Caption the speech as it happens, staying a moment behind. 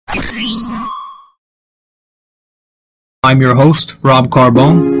I'm your host, Rob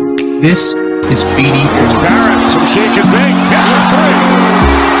Carbone. This is BD4. Barrett from Shake and Bake, 10 for 3.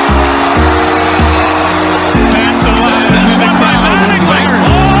 Chance alive in the crowd.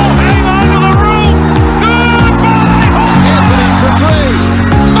 Hang on to the roof. Goodbye. Anthony for 3.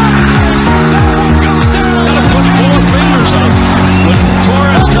 That one goes down. Gotta put 4 fingers up when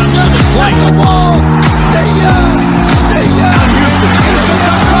Torres comes to the plate.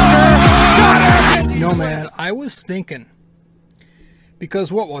 No, man, I was thinking,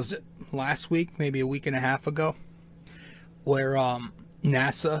 because what was it, last week, maybe a week and a half ago, where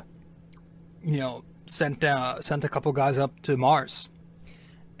NASA, sent a couple guys up to Mars,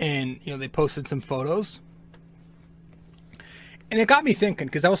 and, they posted some photos, and it got me thinking,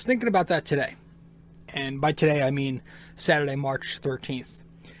 because I was thinking about that today, and by today I mean Saturday, March 13th.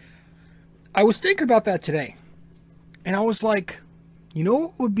 I was thinking about that today, and I was like,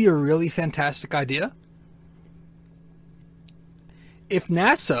 what would be a really fantastic idea? If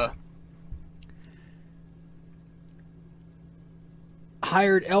NASA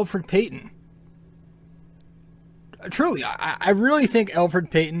hired Elfrid Payton. Truly, I really think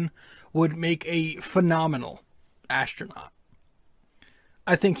Elfrid Payton would make a phenomenal astronaut.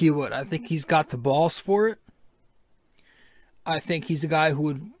 I think he would. I think he's got the balls for it. I think he's a guy who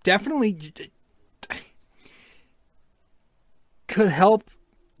would definitely could help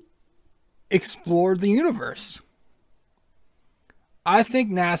explore the universe. I think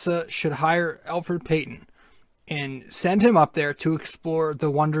NASA should hire Elfrid Payton and send him up there to explore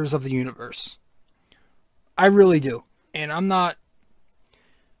the wonders of the universe. I really do. And I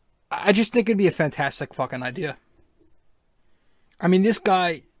just think it'd be a fantastic fucking idea. I mean, this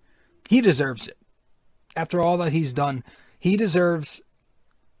guy, he deserves it. After all that he's done, he deserves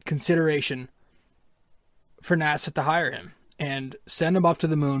consideration for NASA to hire him and send him up to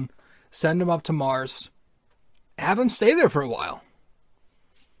the moon, send him up to Mars, have him stay there for a while.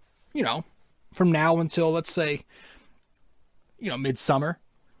 From now until, let's say, midsummer.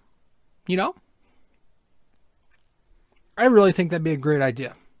 I really think that'd be a great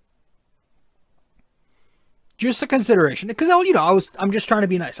idea. Just a consideration. Because, I'm just trying to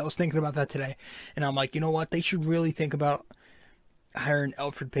be nice. I was thinking about that today. And I'm like, you know what? They should really think about hiring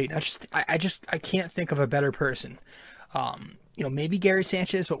Elfrid Payton. I can't think of a better person. Maybe Gary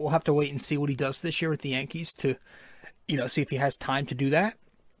Sanchez, but we'll have to wait and see what he does this year with the Yankees to, see if he has time to do that.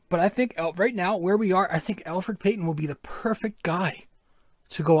 But I think right now, where we are, I think Elfrid Payton will be the perfect guy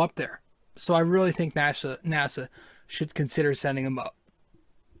to go up there. So I really think NASA should consider sending him up.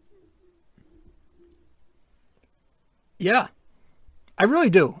 Yeah, I really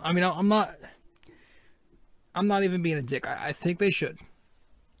do. I mean, I'm not even being a dick. I think they should.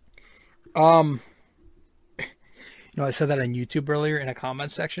 I said that on YouTube earlier in a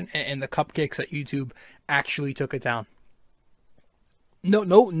comment section, and the cupcakes at YouTube actually took it down. No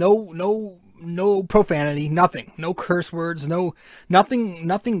profanity, nothing. No curse words,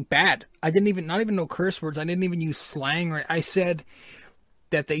 nothing bad. Not even no curse words. I didn't even use slang. I said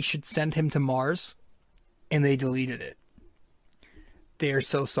that they should send him to Mars, and they deleted it. They are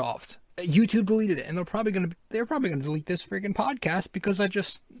so soft. YouTube deleted it, and they're probably gonna delete this freaking podcast because I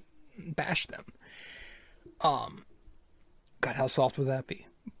just bashed them. God, how soft would that be?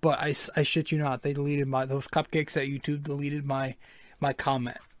 But I shit you not, they deleted those cupcakes at YouTube deleted my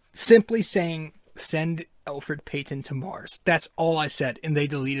comment. Simply saying, send Elfrid Payton to Mars. That's all I said, and they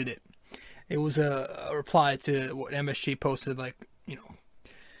deleted it. It was a reply to what MSG posted, if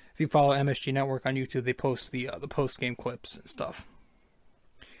you follow MSG Network on YouTube, they post the post-game clips and stuff.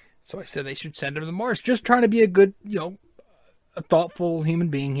 So I said they should send him to Mars. Just trying to be a good, a thoughtful human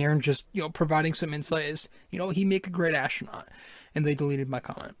being here and just, providing some insight as, he'd make a great astronaut. And they deleted my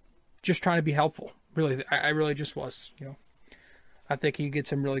comment. Just trying to be helpful. Really, I really just was, I think he'd get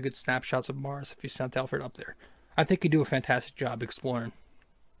some really good snapshots of Mars if you sent Elfrid up there. I think he'd do a fantastic job exploring.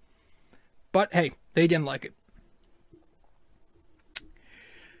 But hey, they didn't like it.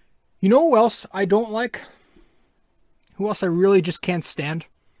 You know who else I don't like? Who else I really just can't stand?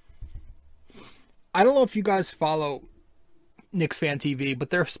 I don't know if you guys follow Knicks Fan TV,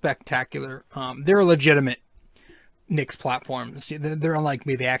 but they're spectacular. They're a legitimate Knicks platforms. They're unlike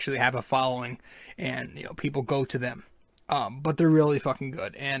me. They actually have a following, and people go to them. But they're really fucking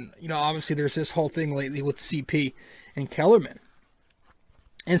good. And obviously there's this whole thing lately with CP and Kellerman.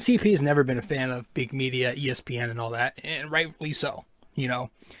 And CP has never been a fan of big media, ESPN, and all that, and rightfully so.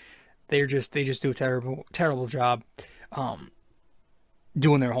 They just do a terrible job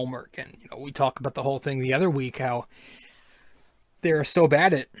doing their homework. And we talked about the whole thing the other week, how they're so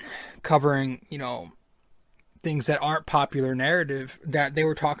bad at covering things that aren't popular narrative, that they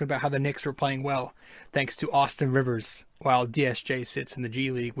were talking about how the Knicks were playing well thanks to Austin Rivers while DSJ sits in the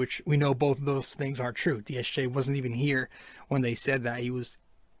G League, which we know both of those things aren't true. DSJ wasn't even here when they said that. He was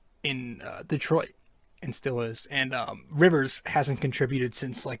in Detroit and still is. And Rivers hasn't contributed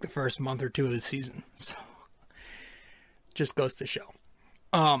since like the first month or two of the season. So just goes to show.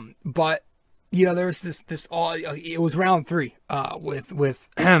 But you know, there's this all, it was round 3 with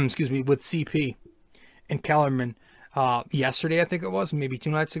excuse me, with CP and Kellerman yesterday, I think it was, maybe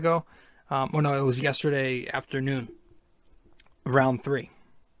 2 nights ago. Oh no, it was yesterday afternoon, round 3.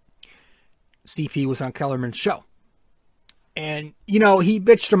 CP was on Kellerman's show, and you know, he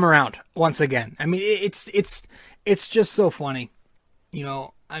bitched him around once again. I mean, it's just so funny, you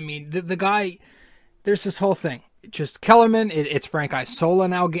know. I mean, the guy, there's this whole thing. Just Kellerman, it's Frank Isola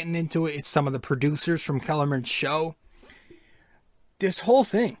now getting into it. It's some of the producers from Kellerman's show. This whole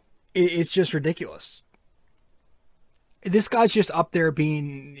thing is just ridiculous. This guy's just up there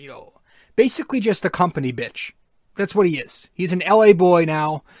being, you know, basically just a company bitch. That's what he is. He's an LA boy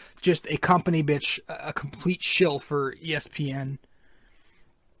now, just a company bitch, a complete shill for ESPN.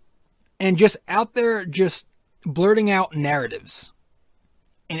 And just out there just blurting out narratives.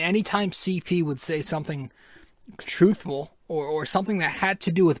 And anytime CP would say something truthful or something that had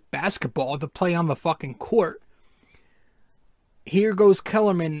to do with basketball, the play on the fucking court, here goes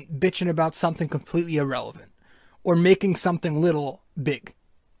Kellerman bitching about something completely irrelevant or making something little big.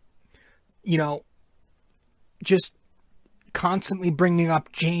 You know, just constantly bringing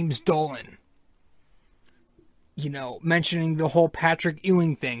up James Dolan. You know, mentioning the whole Patrick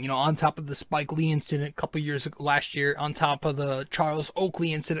Ewing thing, you know, on top of the Spike Lee incident a couple years ago, last year, on top of the Charles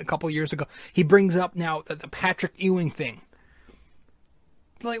Oakley incident a couple years ago. He brings up now the Patrick Ewing thing.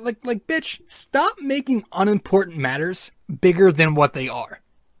 Like, bitch, stop making unimportant matters bigger than what they are.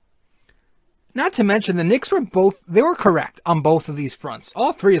 Not to mention, the Knicks they were correct on both of these fronts.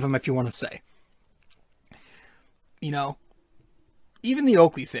 All 3 of them, if you want to say. You know, even the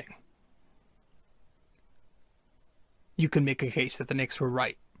Oakley thing. You can make a case that the Knicks were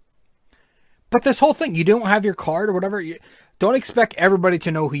right. But this whole thing, you don't have your card or whatever, don't expect everybody to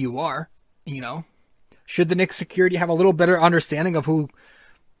know who you are, you know. Should the Knicks security have a little better understanding of who,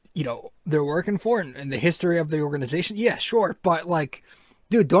 you know, they're working for and the history of the organization? Yeah, sure. But, like,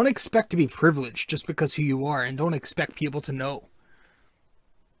 dude, don't expect to be privileged just because who you are, and don't expect people to know.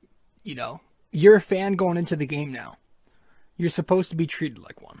 You know, you're a fan going into the game now. You're supposed to be treated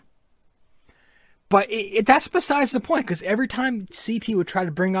like one. But that's besides the point, because every time CP would try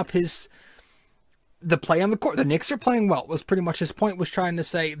to bring up the play on the court, the Knicks are playing well, was pretty much his point, was trying to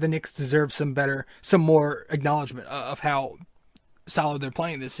say the Knicks deserve some more acknowledgement of how solid they're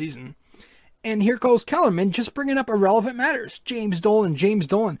playing this season. And here goes Kellerman just bringing up irrelevant matters. James Dolan,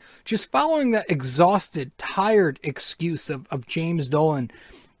 just following that exhausted, tired excuse of James Dolan,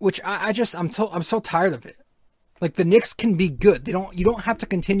 which I'm so tired of it. Like, the Knicks can be good. You don't have to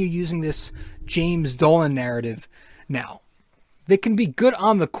continue using this James Dolan narrative now. They can be good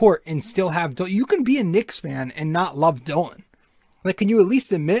on the court and still have Dolan. You can be a Knicks fan and not love Dolan. Like, can you at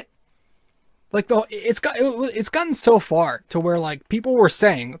least admit? Like, it's gotten so far to where, like, people were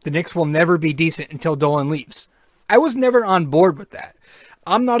saying the Knicks will never be decent until Dolan leaves. I was never on board with that.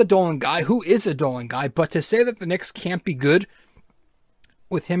 I'm not a Dolan guy. Who is a Dolan guy? But to say that the Knicks can't be good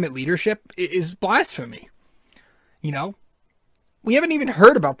with him at leadership is blasphemy. You know, we haven't even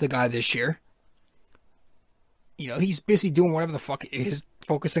heard about the guy this year. You know, he's busy doing whatever the fuck he is,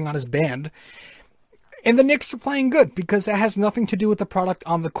 focusing on his band. And the Knicks are playing good because that has nothing to do with the product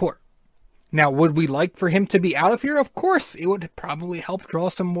on the court. Now, would we like for him to be out of here? Of course, it would probably help draw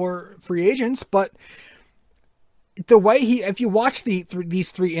some more free agents. But the way if you watch these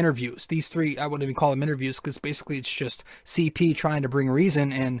 3 interviews, I wouldn't even call them interviews because basically it's just CP trying to bring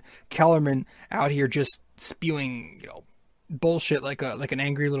reason and Kellerman out here just spewing, you know, bullshit like an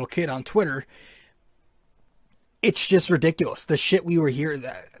angry little kid on Twitter. It's just ridiculous. The shit we were hearing,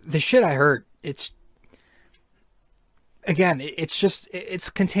 the shit I heard, it's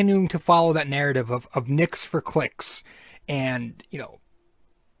continuing to follow that narrative of Knicks for clicks and, you know,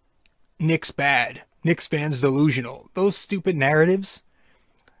 Knicks bad, Knicks fans delusional. Those stupid narratives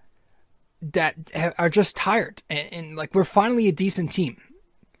that are just tired. And like, we're finally a decent team.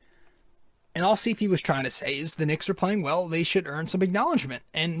 And all CP was trying to say is the Knicks are playing well. They should earn some acknowledgement.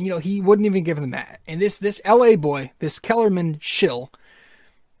 And, you know, he wouldn't even give them that. And this LA boy, this Kellerman shill,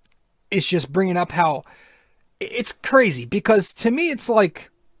 is just bringing up how it's crazy. Because to me, it's like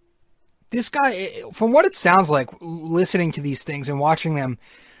this guy, from what it sounds like, listening to these things and watching them,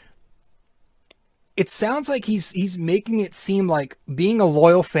 it sounds like he's making it seem like being a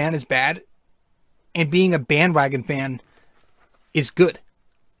loyal fan is bad and being a bandwagon fan is good.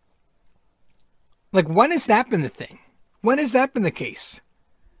 Like, when has that been the thing? When has that been the case?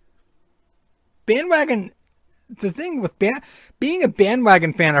 Bandwagon, the thing with being a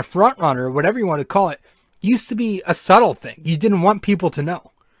bandwagon fan, a front runner, whatever you want to call it, used to be a subtle thing. You didn't want people to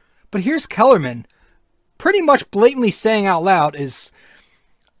know. But here's Kellerman pretty much blatantly saying out loud is,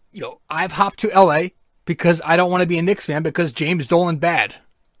 I've hopped to LA because I don't want to be a Knicks fan because James Dolan bad.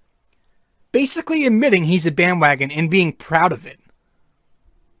 Basically admitting he's a bandwagon and being proud of it.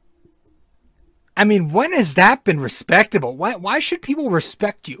 I mean, when has that been respectable? Why should people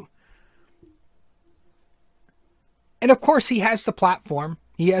respect you? And of course, he has the platform.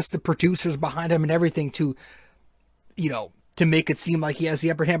 He has the producers behind him and everything to make it seem like he has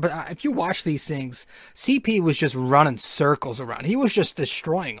the upper hand. But if you watch these things, CP was just running circles around. He was just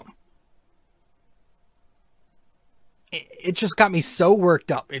destroying them. It just got me so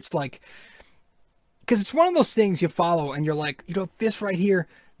worked up. It's like, because it's one of those things you follow and you're like, this right here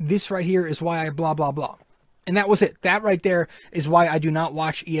is why I blah, blah, blah. And that was it. That right there is why I do not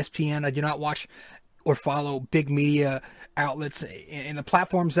watch ESPN. I do not watch or follow big media outlets. And the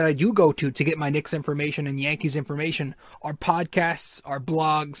platforms that I do go to get my Knicks information and Yankees information are podcasts, are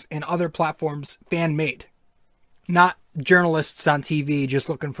blogs, and other platforms fan-made. Not journalists on TV just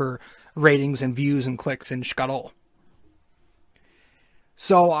looking for ratings and views and clicks and shkadol.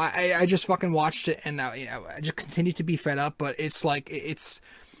 So I just fucking watched it, and I just continue to be fed up. But it's like,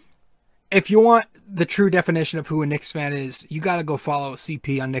 if you want the true definition of who a Knicks fan is, you got to go follow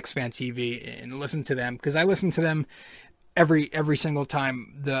CP on Knicks Fan TV and listen to them, because I listen to them every single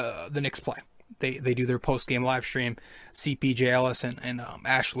time the Knicks play. They do their post game live stream. CP, J. Ellis, and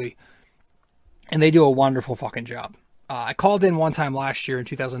Ashley, and they do a wonderful fucking job. I called in one time last year in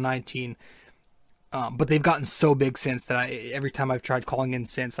 2019. But they've gotten so big since that every time I've tried calling in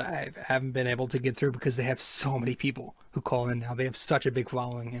since, I haven't been able to get through because they have so many people who call in now. They have such a big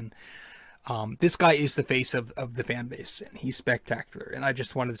following, and this guy is the face of the fan base, and he's spectacular. And I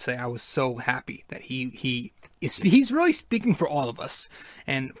just wanted to say I was so happy that he's really speaking for all of us,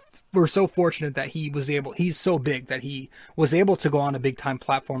 and we're so fortunate that he's so big that he was able to go on a big time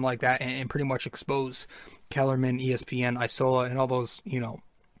platform like that and pretty much expose Kellerman, ESPN, Isola, and all those,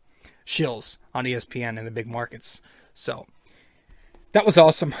 shills on ESPN in the big markets. So that was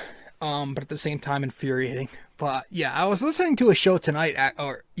awesome, but at the same time infuriating. But yeah, I was listening to a show tonight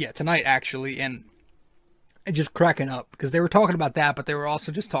actually, and just cracking up because they were talking about that, but they were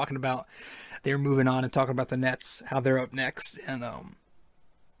also just talking about, they were moving on and talking about the Nets, how they're up next. And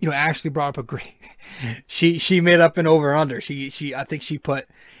Ashley brought up a great she made up an over under. I think she put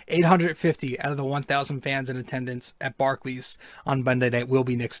 850 out of the 1,000 fans in attendance at Barclays on Monday night will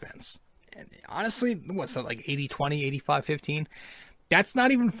be Knicks fans. And honestly, what's that, like 80-20, 85-15? That's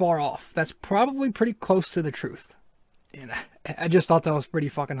not even far off. That's probably pretty close to the truth. And I just thought that was pretty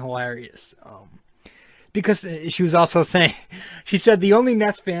fucking hilarious. Because she was also saying, she said the only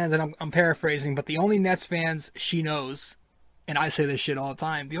Nets fans, and I'm paraphrasing, but the only Nets fans she knows, and I say this shit all the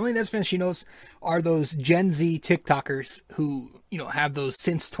time, the only Nets fans she knows are those Gen Z TikTokers who, have those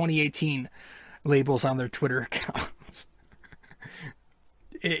since 2018 labels on their Twitter accounts.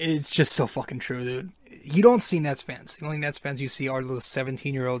 It's just so fucking true, dude. You don't see Nets fans. The only Nets fans you see are those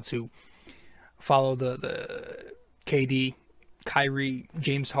 17-year-olds who follow the KD, Kyrie,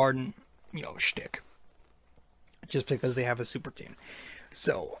 James Harden, shtick. Just because they have a super team.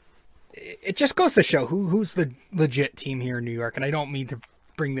 So it just goes to show who's the legit team here in New York. And I don't mean to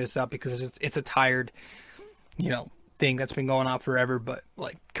bring this up because it's a tired, thing that's been going on forever. But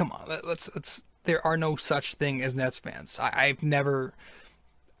like, come on, let's. There are no such thing as Nets fans.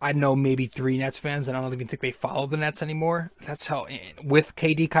 I know maybe 3 Nets fans, and I don't even think they follow the Nets anymore. That's how, with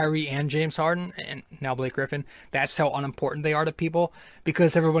KD, Kyrie, and James Harden, and now Blake Griffin, that's how unimportant they are to people,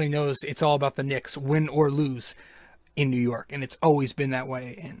 because everybody knows it's all about the Knicks, win or lose in New York, and it's always been that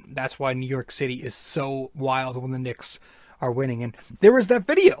way, and that's why New York City is so wild when the Knicks are winning. And there was that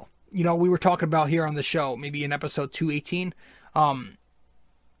video, we were talking about here on the show, maybe in episode 218,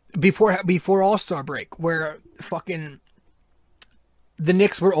 before All-Star break, where fucking the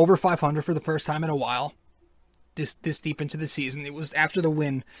Knicks were over 500 for the first time in a while, this deep into the season. It was after the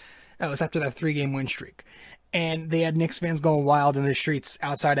win. It was after that 3-game win streak. And they had Knicks fans going wild in the streets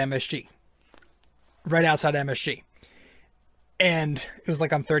outside MSG. Right outside MSG. And it was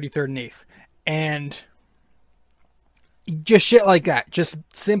like on 33rd and 8th. And just shit like that. Just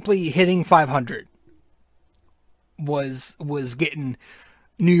simply hitting 500 was getting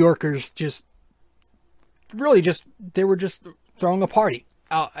New Yorkers they were just throwing a party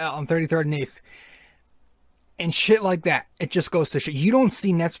out on 33rd and 8th. And shit like that. It just goes to shit. You don't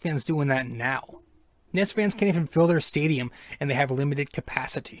see Nets fans doing that now. Nets fans can't even fill their stadium, and they have limited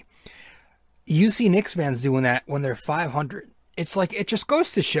capacity. You see Knicks fans doing that when they're 500. It's like, it just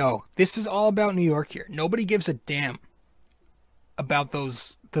goes to show, this is all about New York here. Nobody gives a damn about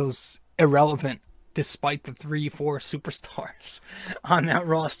those irrelevant, despite the 3-4 superstars on that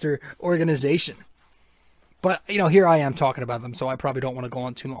roster organization. But, you know, here I am talking about them, so I probably don't want to go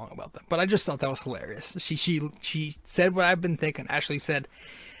on too long about them. But I just thought that was hilarious. She said what I've been thinking. Ashley said,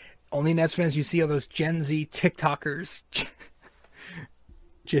 only Nets fans you see are those Gen Z TikTokers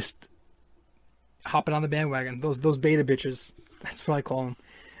just hopping on the bandwagon. Those beta bitches. That's what I call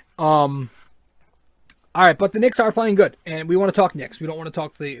them. All right, but the Knicks are playing good, and we want to talk Knicks. We don't want to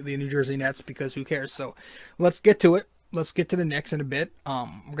talk the New Jersey Nets because who cares? So let's get to it. Let's get to the Knicks in a bit.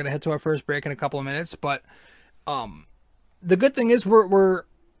 We're going to head to our first break in a couple of minutes, but the good thing is we're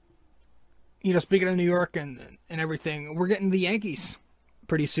you know, speaking of New York and everything, we're getting the Yankees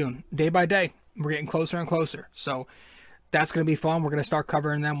pretty soon, day by day. We're getting closer and closer. So that's going to be fun. We're going to start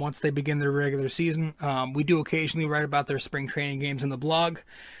covering them once they begin their regular season. We do occasionally write about their spring training games in the blog.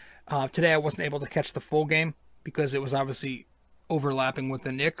 Today I wasn't able to catch the full game because it was obviously overlapping with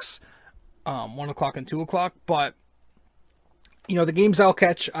the Knicks, 1 o'clock and 2 o'clock. But, you know, the games I'll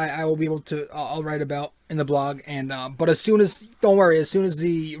catch, I will be able to, I'll write about in the blog. And but as soon as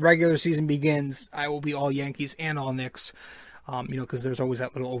the regular season begins, I will be all Yankees and all Knicks, you know, because there's always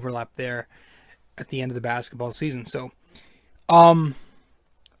that little overlap there at the end of the basketball season. So, the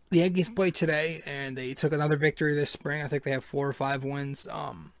Yankees played today, and they took another victory this spring. I think they have 4 or 5 wins,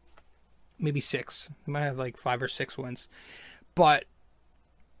 maybe 6. They might have like 5 or 6 wins, but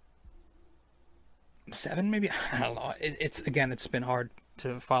 7 maybe. I don't know. It's been hard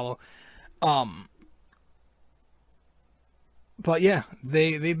to follow. But yeah,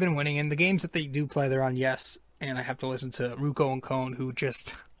 they've been winning, and the games that they do play, they're on Yes, and I have to listen to Ruocco and Cone, who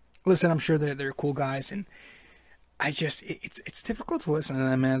just listen. I'm sure they're cool guys, and it's difficult to listen to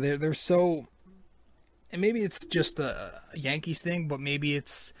them, man. They're so, and maybe it's just a Yankees thing, but maybe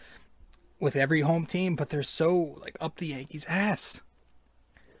it's with every home team, but they're so like up the Yankees' ass.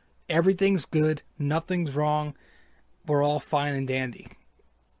 Everything's good, nothing's wrong, we're all fine and dandy.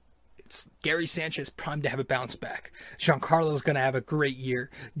 It's Gary Sanchez primed to have a bounce back. Giancarlo's going to have a great year.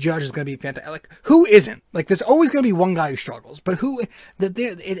 Judge is going to be fantastic. Like, who isn't? Like, there's always going to be one guy who struggles, but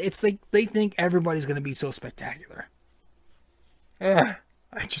it's like they think everybody's going to be so spectacular. I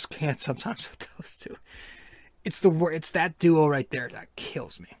just can't sometimes with those two. It's that duo right there that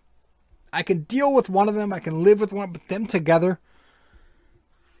kills me. I can deal with one of them, I can live with one, but them together,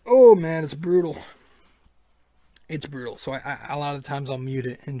 oh man, it's brutal. It's brutal. So I a lot of times I'll mute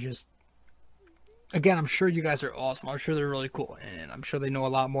it and just, again, I'm sure you guys are awesome. I'm sure they're really cool, and I'm sure they know a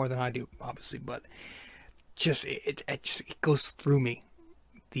lot more than I do, obviously, but just it goes through me.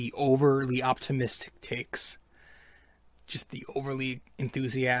 The overly optimistic takes, just the overly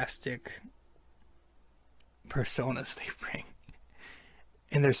enthusiastic personas they bring.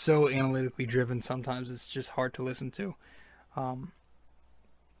 And they're so analytically driven sometimes it's just hard to listen to.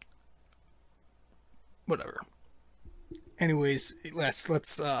 Whatever. Anyways, let's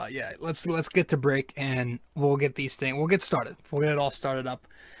get to break, and we'll get started. We'll get it all started up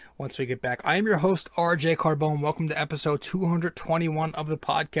once we get back. I am your host, RJ Carbone. Welcome to episode 221 of the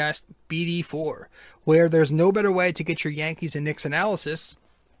podcast BD4, where there's no better way to get your Yankees and Knicks analysis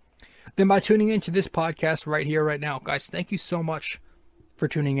than by tuning into this podcast right here, right now. Guys, thank you so much for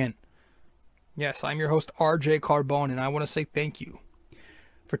tuning in. Yes, I'm your host, RJ Carbone, and I want to say thank you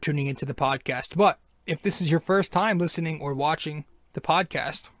for tuning into the podcast. But if this is your first time listening or watching the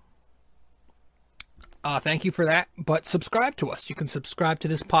podcast, thank you for that. But subscribe to us. You can subscribe to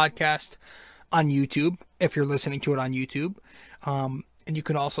this podcast on YouTube if you're listening to it on YouTube. And you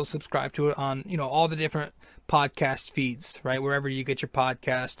can also subscribe to it on, you know, all the different podcast feeds, right? Wherever you get your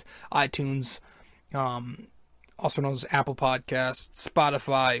podcast, iTunes, also known as Apple Podcasts,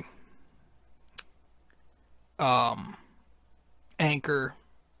 Spotify, Anchor,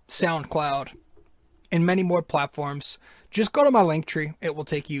 SoundCloud, and many more platforms. Just go to my link tree. It will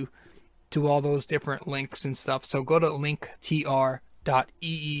take you to all those different links and stuff. So go to linktr.ee/RJ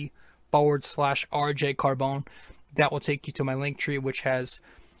Carbone. That will take you to my link tree, which has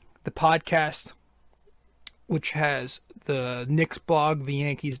the podcast, which has the Knicks blog, the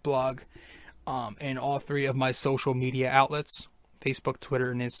Yankees blog, and all 3 of my social media outlets, Facebook,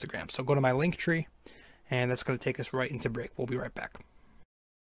 Twitter, and Instagram. So go to my link tree, and that's going to take us right into break. We'll be right back.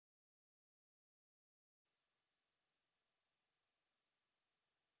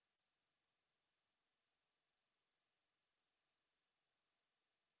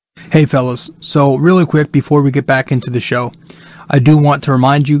 Hey fellas, so really quick before we get back into the show, I do want to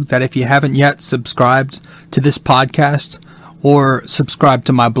remind you that if you haven't yet subscribed to this podcast, or subscribed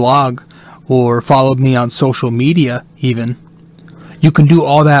to my blog, or followed me on social media even, you can do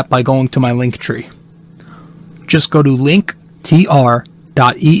all that by going to my Linktree. Just go to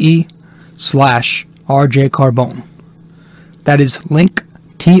linktr.ee/RJCarbone. That is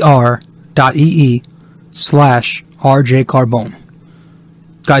linktr.ee/RJCarbone.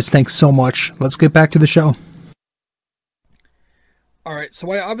 Guys, thanks so much. Let's get back to the show. All right, so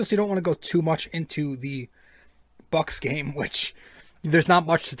I obviously don't want to go too much into the Bucks game, which there's not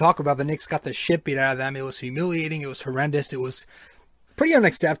much to talk about. The Knicks got the shit beat out of them. It was humiliating. It was horrendous. It was pretty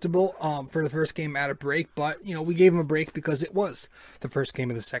unacceptable for the first game at a break, but we gave them a break because it was the first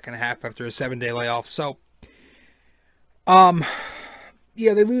game of the second half after a 7-day layoff. So,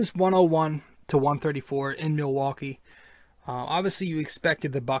 they lose 101-134 in Milwaukee. Obviously, you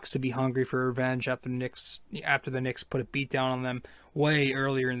expected the Bucks to be hungry for revenge after the Knicks put a beat down on them way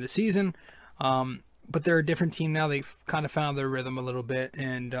earlier in the season. But they're a different team now. They've kind of found their rhythm a little bit,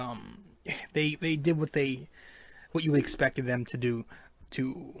 and they did what you expected them to do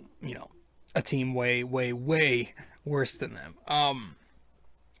to a team way worse than them.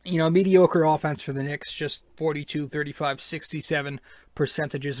 Mediocre offense for the Knicks, just 42, 35, 67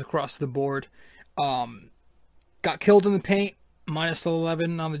 percentages across the board. Got killed in the paint, minus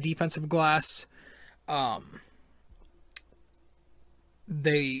 11 on the defensive glass.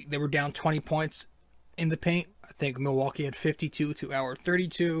 They were down 20 points in the paint. I think Milwaukee had 52 to our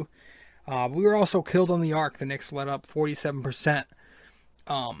 32. We were also killed on the arc. The Knicks let up 47%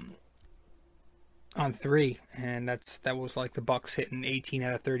 on three, and that was like the Bucks hitting 18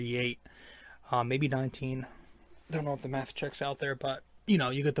 out of 38, maybe 19. Don't know if the math checks out there, but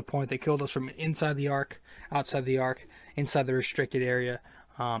you get the point. They killed us from inside the arc, outside the arc, inside the restricted area.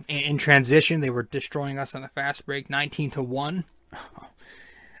 In transition, they were destroying us on the fast break, 19-1.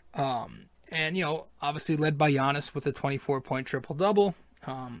 And obviously led by Giannis with a 24-point triple-double.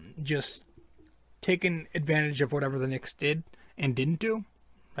 Just taking advantage of whatever the Knicks did and didn't do.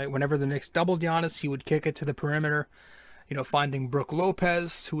 Right? Whenever the Knicks doubled Giannis, he would kick it to the perimeter. Finding Brook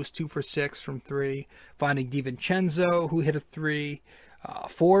Lopez, who was 2 for 6 from 3. Finding DiVincenzo, who hit a 3.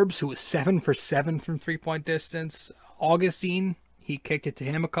 Forbes, who was 7 for 7 from 3-point distance. Augustine, he kicked it to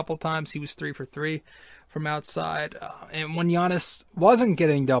him a couple times. He was 3 for 3 from outside. And when Giannis wasn't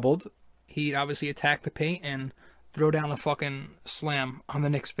getting doubled, he'd obviously attack the paint and throw down a fucking slam on the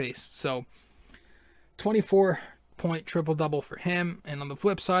Knicks' face. So, 24-point triple-double for him. And on the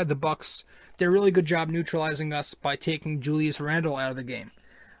flip side, the Bucks did a really good job neutralizing us by taking Julius Randle out of the game.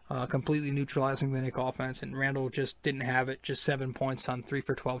 Completely neutralizing the Knicks offense, and Randle just didn't have it. Just 7 points on 3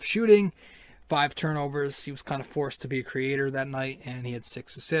 for 12 shooting, 5 turnovers. He was kind of forced to be a creator that night, and he had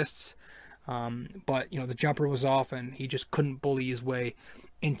 6 assists. But the jumper was off, and he just couldn't bully his way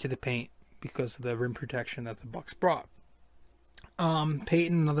into the paint because of the rim protection that the Bucks brought.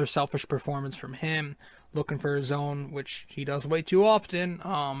 Peyton, another selfish performance from him, looking for his own, which he does way too often.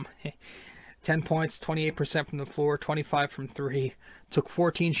 10 points, 28% from the floor, 25 from 3. Took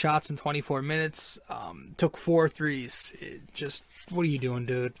 14 shots in 24 minutes. Took 4 threes. Just, what are you doing,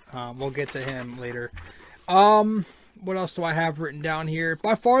 dude? We'll get to him later. What else do I have written down here?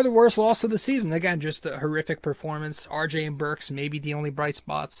 By far the worst loss of the season. Again, just a horrific performance. RJ and Burks, maybe the only bright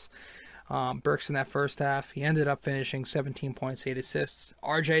spots. Burks in that first half. He ended up finishing 17 points, 8 assists.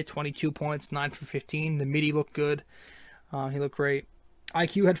 RJ, 22 points, 9 for 15. The midi looked good. He looked great.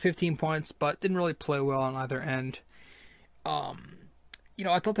 IQ had 15 points, but didn't really play well on either end. I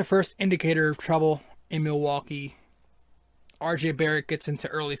thought the first indicator of trouble in Milwaukee, RJ Barrett gets into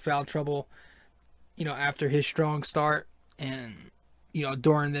early foul trouble, after his strong start. And,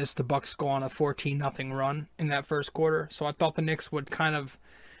 during this, the Bucks go on a 14-0 run in that first quarter. So I thought the Knicks would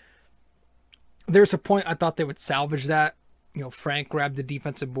there's a point I thought they would salvage that. Frank grabbed the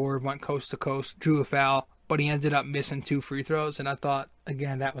defensive board, went coast to coast, drew a foul, but he ended up missing 2 free throws, and I thought,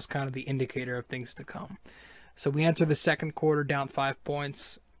 again, that was kind of the indicator of things to come. So we enter the second quarter down 5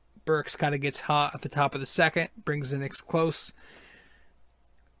 points. Burks kind of gets hot at the top of the second, brings the Knicks close.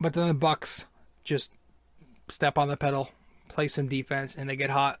 But then the Bucks just step on the pedal, play some defense, and they get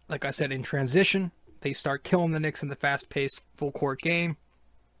hot. Like I said, in transition, they start killing the Knicks in the fast-paced full-court game.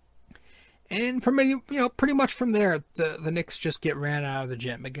 And pretty much from there, the Knicks just get ran out of the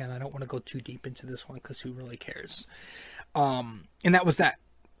gym. Again, I don't want to go too deep into this one because who really cares? And that was that.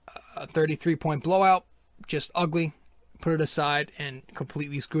 A 33-point blowout, just ugly. Put it aside and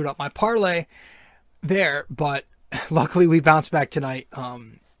completely screwed up my parlay there. But luckily, we bounced back tonight,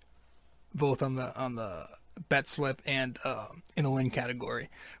 both on the bet slip and in the win category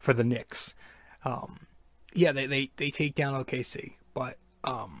for the Knicks. yeah, they take down OKC. But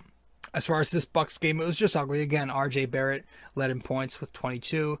as far as this Bucks game, it was just ugly. Again, RJ Barrett led in points with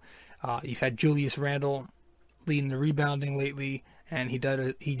 22. You've had Julius Randle leading the rebounding lately, and he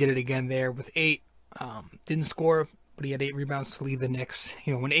did it again there with 8. Didn't score, but he had 8 rebounds to lead the Knicks.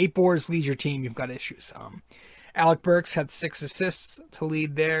 You know, when 8 boards leads your team, you've got issues. Alec Burks had 6 assists to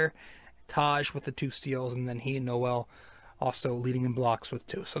lead there. Taj with the 2 steals, and then he and Noel also leading in blocks with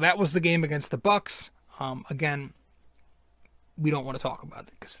 2. So that was the game against the Bucks. Again, we don't want to talk about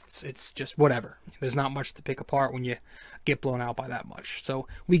it because it's just whatever. There's not much to pick apart when you get blown out by that much. So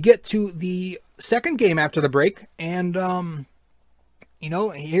we get to the second game after the break, and you know,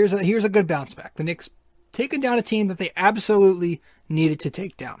 here's a good bounce back. The Knicks taking down a team that they absolutely needed to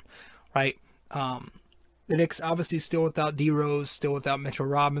take down, right? The Knicks obviously still without D Rose, still without Mitchell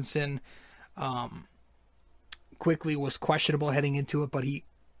Robinson. Quickly was questionable heading into it, but he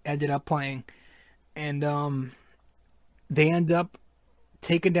ended up playing, and they end up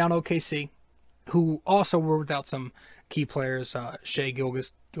taking down OKC, who also were without some key players. Shai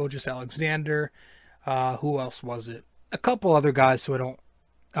Gilgeous-Alexander. Who else was it? A couple other guys who I don't...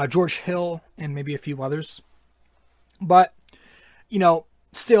 George Hill and maybe a few others. But, you know,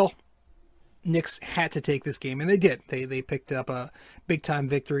 still, Knicks had to take this game, and they did. They picked up a big-time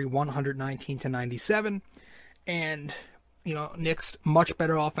victory, 119-97. And, you know, Knicks much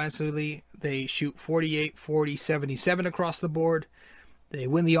better offensively. They shoot 48, 40, 77 across the board. They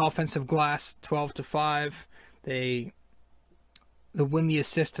win the offensive glass 12-5. They win the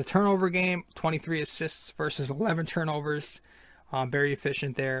assist to turnover game, 23 assists versus 11 turnovers. Very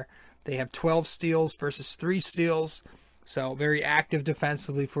efficient there. They have 12 steals versus 3 steals. So very active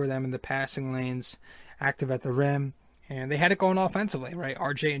defensively for them in the passing lanes, active at the rim. And they had it going offensively, right?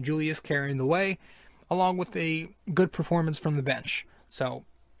 RJ and Julius carrying the way, along with a good performance from the bench. So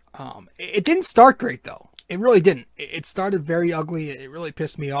it didn't start great, though. It really didn't. It started very ugly. It really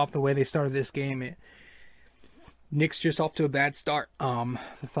pissed me off the way they started this game. Knicks just off to a bad start. The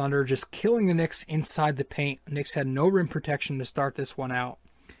Thunder just killing the Knicks inside the paint. Knicks had no rim protection to start this one out.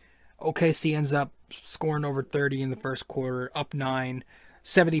 OKC ends up scoring over 30 in the first quarter, up 9,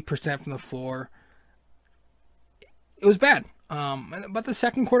 70% from the floor. It was bad. But the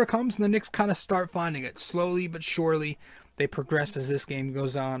second quarter comes and the Knicks kind of start finding it. Slowly but surely, they progress as this game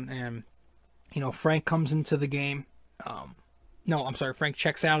goes on. And, you know, Frank comes into the game. Frank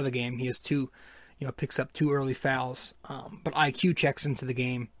checks out of the game. He has 2, picks up 2 early fouls. But IQ checks into the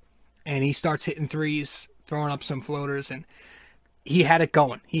game. And he starts hitting threes, throwing up some floaters. And he had it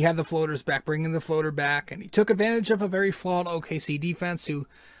going. He had the floaters back, bringing the floater back. And he took advantage of a very flawed OKC defense who...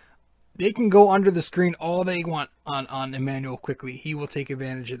 They can go under the screen all they want on Emmanuel Quickley. He will take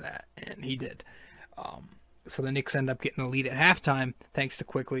advantage of that, and he did. So the Knicks end up getting the lead at halftime thanks to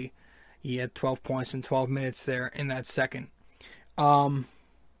Quickley. He had 12 points in 12 minutes there in that second.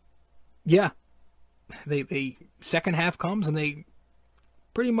 They second half comes, and they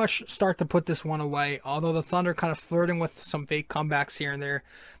pretty much start to put this one away. Although the Thunder kind of flirting with some fake comebacks here and there,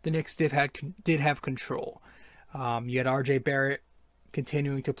 the Knicks did have control. You had RJ Barrett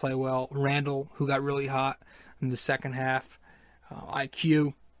continuing to play well. Randall, who got really hot in the second half.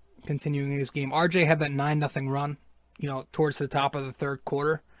 IQ continuing his game. RJ had that 9-0 run, towards the top of the third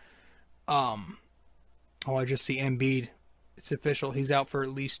quarter. I just see Embiid. It's official. He's out for at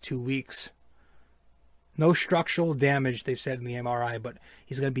least 2 weeks. No structural damage, they said in the MRI, but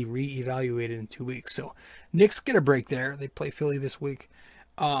he's going to be reevaluated in 2 weeks. So Knicks get a break there. They play Philly this week.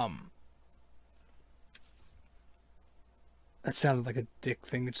 That sounded like a dick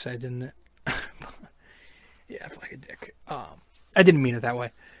thing to say, didn't it? Yeah, I feel like a dick. I didn't mean it that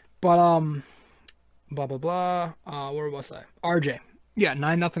way. But, blah, blah, blah. Where was I? RJ. Yeah,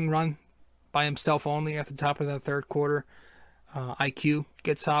 9-0 run by himself only at the top of that third quarter. IQ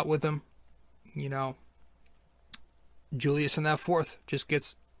gets hot with him. Julius in that fourth just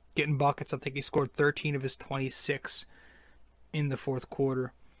getting buckets. I think he scored 13 of his 26 in the fourth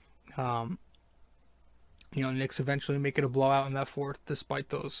quarter. Knicks eventually make it a blowout in that fourth, despite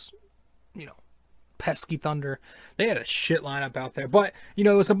those, pesky Thunder. They had a shit lineup out there. But, it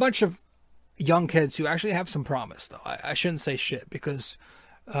was a bunch of young kids who actually have some promise, though. I shouldn't say shit, because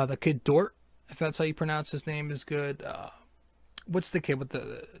the kid Dort, if that's how you pronounce his name, is good. What's the kid with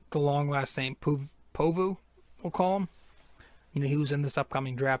the long last name? Povu, we'll call him. He was in this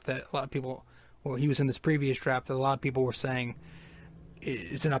upcoming draft that a lot of people, he was in this previous draft that a lot of people were saying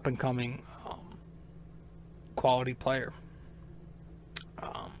is an up-and-coming quality player.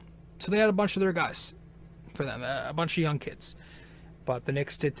 So they had a bunch of their guys for them, a bunch of young kids. But the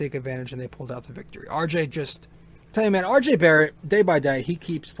Knicks did take advantage and they pulled out the victory. RJ just Tell you, man, RJ Barrett, day by day, he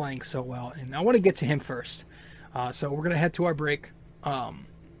keeps playing so well, and I want to get to him first. So we're going to head to our break.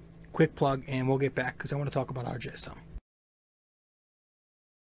 Quick plug, and we'll get back because I want to talk about RJ some.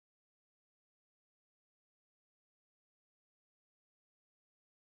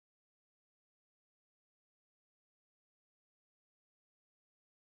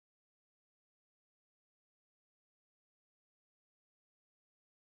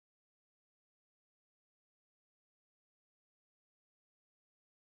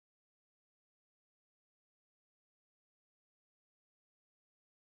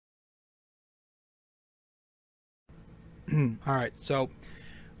 All right, so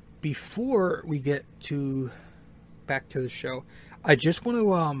before we get back to the show, I just want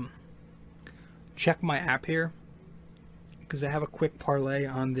to check my app here because I have a quick parlay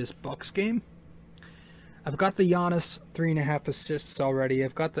on this Bucks game. I've got the Giannis 3.5 assists already.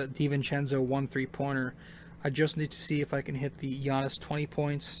 I've got the DiVincenzo 1 3-pointer. I just need to see if I can hit the Giannis 20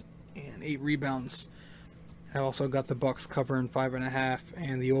 points and 8 rebounds. I also got the Bucks covering 5.5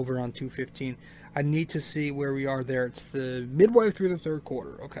 and the over on 215. I need to see where we are there. It's the midway through the third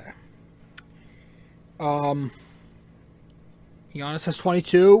quarter. Okay. Giannis has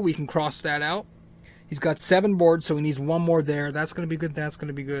 22. We can cross that out. He's got 7 boards, so he needs 1 more there. That's going to be good. That's going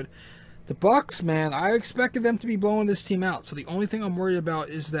to be good. The Bucks, man, I expected them to be blowing this team out. So the only thing I'm worried about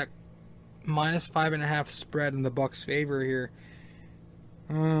is that minus 5.5 spread in the Bucks' favor here.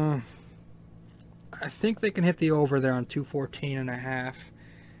 I think they can hit the over there on 214.5.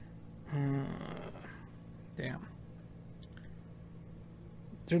 Damn.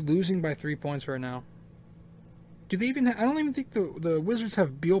 They're losing by 3 points right now. Do they even I don't even think the Wizards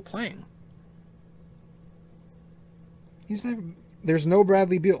have Beal playing. There's no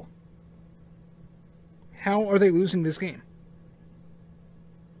Bradley Beal. How are they losing this game?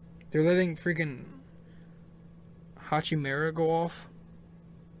 They're letting freaking Hachimura go off.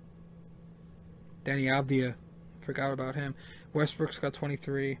 Danny Avdia, forgot about him. Westbrook's got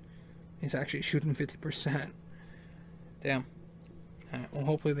 23. He's actually shooting 50%. Damn. Well,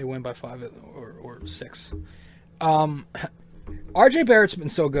 hopefully they win by 5 or 6. RJ Barrett's been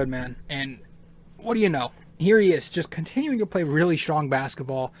so good, man. And what do you know? Here he is, just continuing to play really strong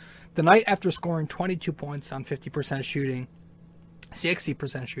basketball. The night after scoring 22 points on 50% shooting,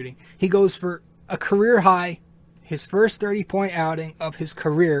 60% shooting, he goes for a career high, his first 30-point outing of his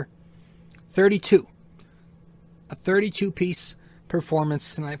career, 32. A 32-piece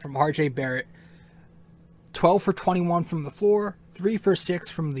performance tonight from RJ Barrett. 12 for 21 from the floor, 3 for 6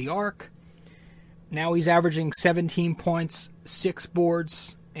 from the arc. Now he's averaging 17 points, 6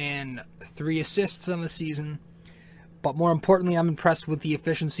 boards, and 3 assists on the season. But more importantly, I'm impressed with the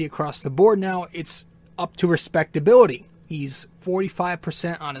efficiency across the board now. It's up to respectability. He's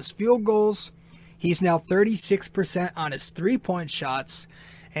 45% on his field goals. He's now 36% on his 3-point shots.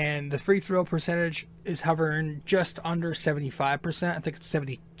 And the free throw percentage is hovering just under 75%. I think it's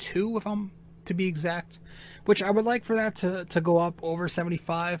 72 if I'm to be exact. Which I would like for that to go up over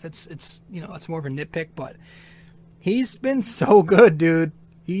 75. It's it's more of a nitpick, but he's been so good, dude.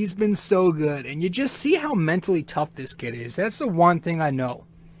 He's been so good. And you just see how mentally tough this kid is. That's the one thing I know.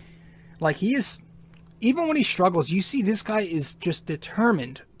 Like, he is, even when he struggles, you see this guy is just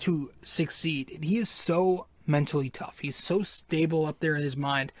determined to succeed. And he is so mentally tough. He's so stable up there in his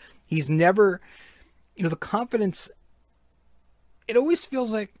mind. He's never, the confidence, it always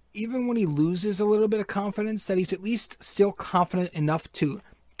feels like even when he loses a little bit of confidence, that he's at least still confident enough to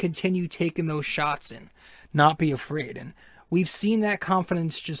continue taking those shots and not be afraid. And we've seen that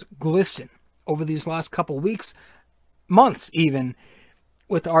confidence just glisten over these last couple weeks, months even,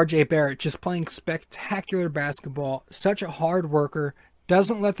 with RJ Barrett just playing spectacular basketball. Such a hard worker.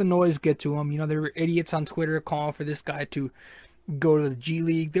 Doesn't let the noise get to him. There were idiots on Twitter calling for this guy to go to the G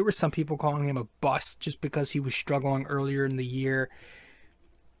League. There were some people calling him a bust just because he was struggling earlier in the year.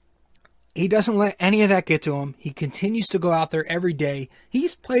 He doesn't let any of that get to him. He continues to go out there every day.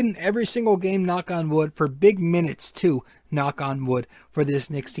 He's played in every single game, knock on wood, for big minutes too, knock on wood, for this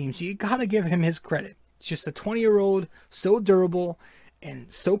Knicks team. So you got to give him his credit. It's just a 20-year-old, so durable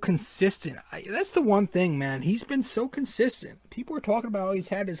and so consistent. That's the one thing, man. He's been so consistent. People are talking about how he's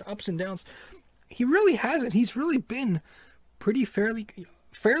had his ups and downs. He really hasn't. He's really been pretty fairly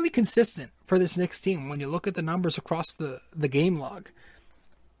consistent for this Knicks team. When you look at the numbers across the game log,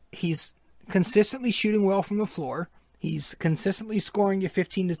 he's consistently shooting well from the floor. He's consistently scoring you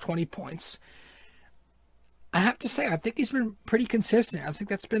 15 to 20 points. I have to say, I think he's been pretty consistent. I think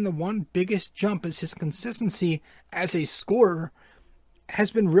that's been the one biggest jump, is his consistency as a scorer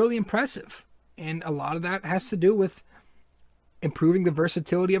has been really impressive. And a lot of that has to do with improving the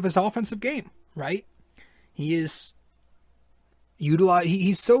versatility of his offensive game, right? He is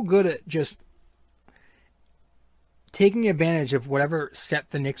he's so good at just taking advantage of whatever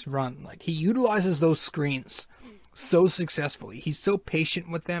set the Knicks run. Like, he utilizes those screens so successfully. He's so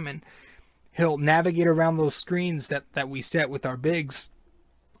patient with them, and he'll navigate around those screens that we set with our bigs,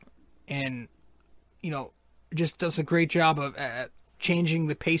 and, just does a great job of changing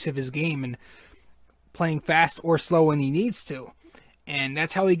the pace of his game and playing fast or slow when he needs to. And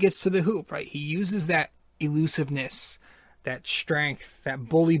that's how he gets to the hoop, right? He uses that elusiveness, that strength, that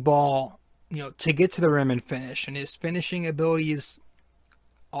bully ball, to get to the rim and finish. And his finishing ability is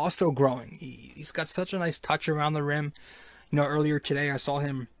also growing. He's got such a nice touch around the rim. Earlier today I saw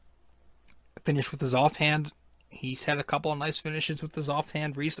him finish with his offhand. He's had a couple of nice finishes with his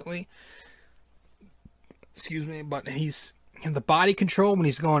offhand recently. Excuse me, but the body control when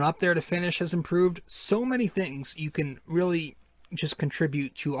he's going up there to finish has improved. So many things you can really just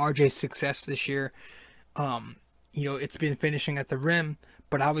contribute to RJ's success this year. It's been finishing at the rim,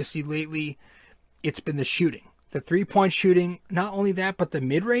 but obviously lately it's been the shooting. The 3-point shooting, not only that, but the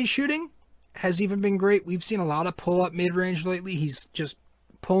mid-range shooting has even been great. We've seen a lot of pull-up mid-range lately. He's just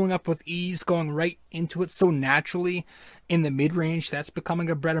pulling up with ease, going right into it so naturally in the mid-range. That's becoming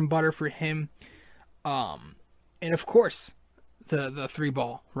a bread and butter for him. And of course, the three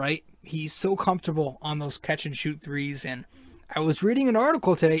ball, right? He's so comfortable on those catch and shoot threes. And I was reading an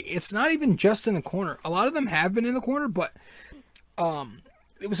article today. It's not even just in the corner. A lot of them have been in the corner, but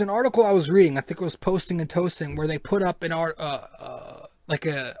it was an article I was reading. I think it was Posting and Toasting, where they put up an art, like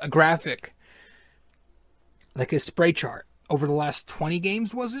a graphic, like a spray chart over the last 20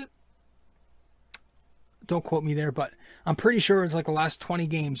 games, was it? Don't quote me there, but I'm pretty sure it's like the last 20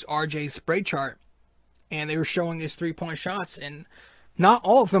 games, RJ's spray chart. And they were showing his 3-point shots, and not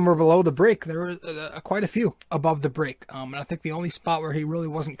all of them were below the break. There were quite a few above the break. And I think the only spot where he really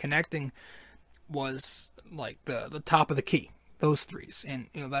wasn't connecting was like the top of the key, those threes. And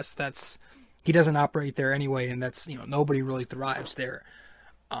that's he doesn't operate there anyway, and that's nobody really thrives there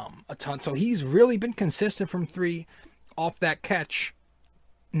a ton. So he's really been consistent from three off that catch,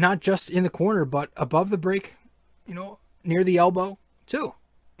 not just in the corner, but above the break, near the elbow too.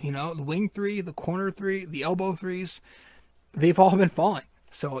 The wing three, the corner three, the elbow threes, they've all been falling.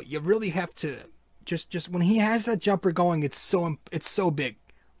 So you really have to just when he has that jumper going, it's so big,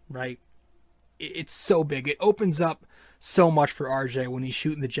 right? It's so big. It opens up so much for RJ when he's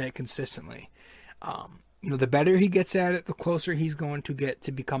shooting the J consistently. The better he gets at it, the closer he's going to get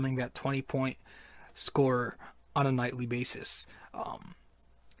to becoming that 20-point scorer on a nightly basis.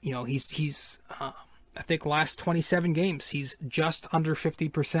 He's I think last 27 games, he's just under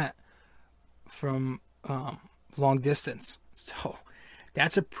 50% from long distance. So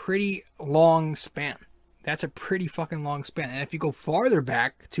that's a pretty long span. That's a pretty fucking long span. And if you go farther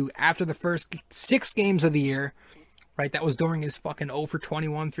back to after the first 6 games of the year, right, that was during his fucking 0 for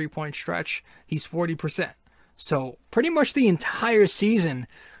 21 3-point stretch, he's 40%. So pretty much the entire season,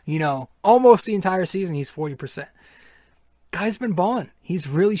 almost the entire season, he's 40%. Guy's been balling. He's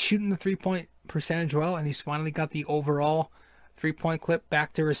really shooting the 3-point percentage well, and he's finally got the overall 3-point clip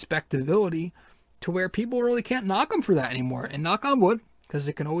back to respectability to where people really can't knock him for that anymore. And knock on wood, because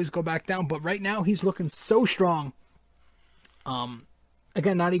it can always go back down. But right now he's looking so strong.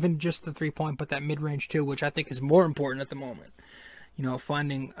 Again, not even just the 3-point, but that mid-range too, which I think is more important at the moment.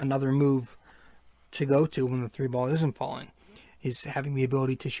 Finding another move to go to when the 3-ball isn't falling is having the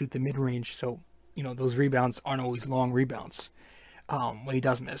ability to shoot the mid-range. So, those rebounds aren't always long rebounds when he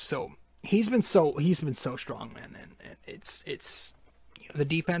does miss. So he's been so strong, man, and it's the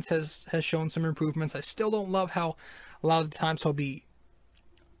defense has shown some improvements. I still don't love how a lot of the times he'll be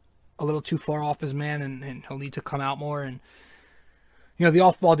a little too far off his man, and he'll need to come out more. And the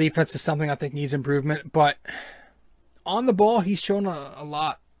off-ball defense is something I think needs improvement. But on the ball, he's shown a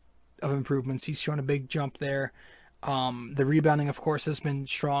lot of improvements. He's shown a big jump there. The rebounding, of course, has been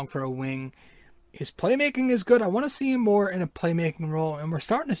strong for a wing. His playmaking is good. I want to see him more in a playmaking role, and we're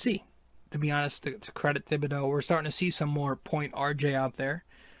starting to see. To be honest, to credit Thibodeau, we're starting to see some more point RJ out there,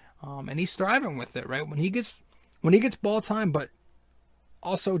 and he's thriving with it. Right when he gets ball time, but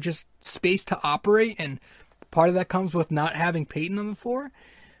also just space to operate, and part of that comes with not having Payton on the floor.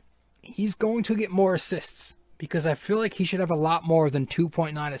 He's going to get more assists because I feel like he should have a lot more than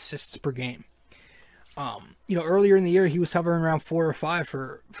 2.9 assists per game. Earlier in the year he was hovering around 4 or 5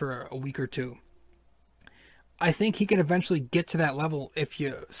 for a week or two. I think he can eventually get to that level if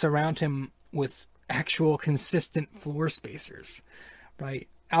you surround him with actual consistent floor spacers, right?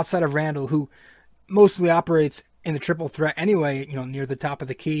 Outside of Randall, who mostly operates in the triple threat anyway, near the top of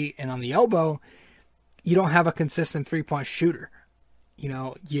the key and on the elbow, you don't have a consistent 3-point shooter. You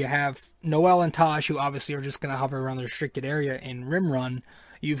know, you have Noel and Tosh, who obviously are just going to hover around the restricted area and rim run.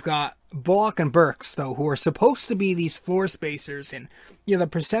 You've got Bullock and Burks, though, who are supposed to be these floor spacers. And, you know, the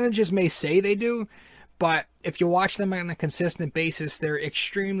percentages may say they do, but if you watch them on a consistent basis, they're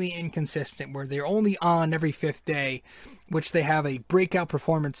extremely inconsistent, where they're only on every fifth day, which they have a breakout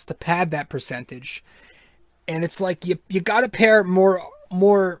performance to pad that percentage. And it's like you got to pair more.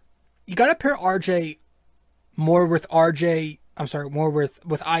 You got to pair RJ more with IQ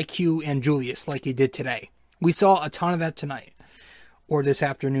and Julius like he did today. We saw a ton of that tonight, or this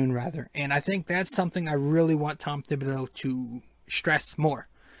afternoon rather. And I think that's something I really want Tom Thibodeau to stress more,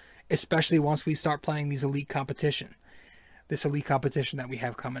 especially once we start playing this elite competition that we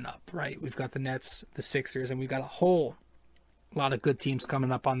have coming up, right? We've got the Nets, the Sixers, and we've got a whole lot of good teams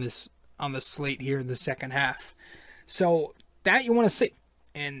coming up on the slate here in the second half. So that you want to see.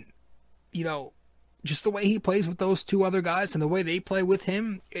 And, you know, just the way he plays with those two other guys and the way they play with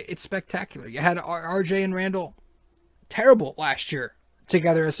him, it's spectacular. You had RJ and Randall terrible last year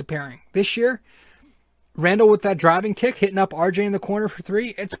together as a pairing. This year, Randall with that driving kick, hitting up RJ in the corner for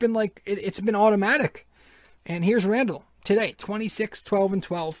three, it's been like, it's been automatic. And here's Randall today, 26, 12, and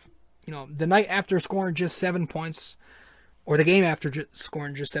 12. You know, the night after scoring just 7 points, or the game after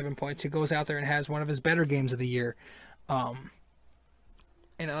scoring just 7 points, he goes out there and has one of his better games of the year.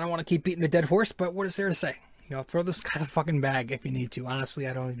 And I don't want to keep beating the dead horse, but what is there to say? You know, throw this guy the fucking bag if you need to. Honestly,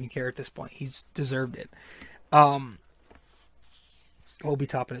 I don't even care at this point. He's deserved it. Obi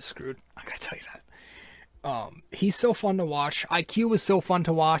Toppin is screwed. I gotta tell you that. He's so fun to watch. IQ was so fun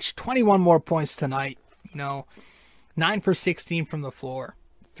to watch. 21 more points tonight. You know, 9 for 16 from the floor.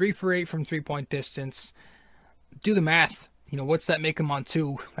 3 for 8 from three-point distance. Do the math. You know, what's that make him on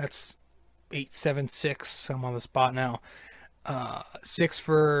 2? That's 8, 7, 6. I'm on the spot now. 6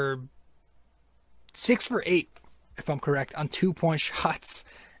 for 8, if I'm correct, on 2-point shots.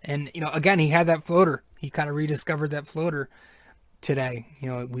 And, you know, again, he had that floater. He kind of rediscovered that floater today. You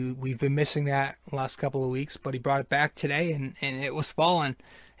know, we've been missing that the last couple of weeks, but he brought it back today, and it was falling.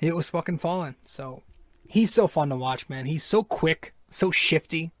 It was fucking falling. So he's so fun to watch, man. He's so quick, so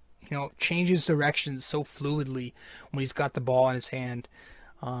shifty, you know, changes directions so fluidly when he's got the ball in his hand.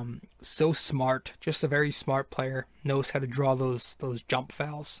 So smart, just a very smart player, knows how to draw those jump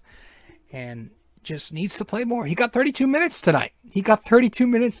fouls, and just needs to play more. He got 32 minutes tonight. He got 32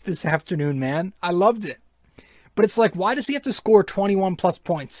 minutes this afternoon, man. I loved it. But it's like, why does he have to score 21 plus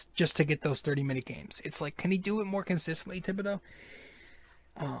points just to get those 30-minute games? It's like, can he do it more consistently, Thibodeau?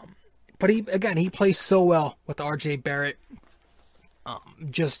 But he plays so well with RJ Barrett.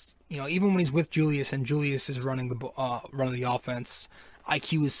 Just, you know, even when he's with Julius and Julius is running the offense,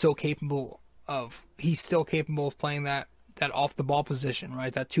 IQ is so capable of, he's still capable of playing that off the ball position,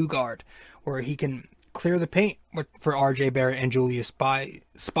 right? That 2 guard where he can clear the paint for RJ Barrett and Julius by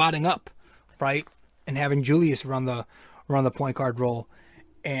spotting up, right? And having Julius run the point guard role.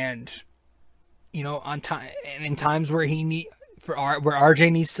 And, you know, on time, and in times where where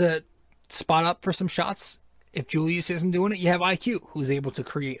RJ needs to spot up for some shots, if Julius isn't doing it, you have IQ who's able to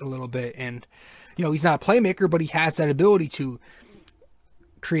create a little bit. And, you know, he's not a playmaker, but he has that ability to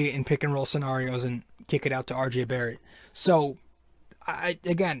create in pick and roll scenarios and kick it out to RJ Barrett. So,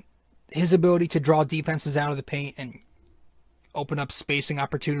 again, his ability to draw defenses out of the paint and open up spacing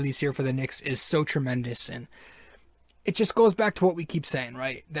opportunities here for the Knicks is so tremendous. And it just goes back to what we keep saying,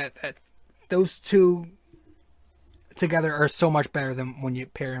 right? That those two together are so much better than when you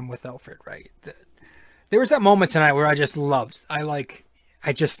pair him with Elfrid, right? There was that moment tonight where I just loved. I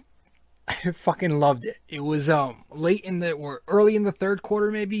fucking loved it. It was early in the third quarter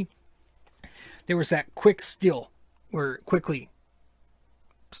maybe. There was that quick steal where Quickly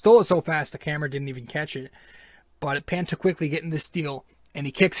stole it so fast the camera didn't even catch it. But it panned to Quickly getting the steal, and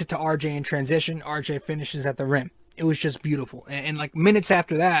he kicks it to RJ in transition. RJ finishes at the rim. It was just beautiful. And like minutes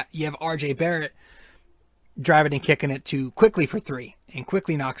after that, you have RJ Barrett driving and kicking it to Quickly for 3, and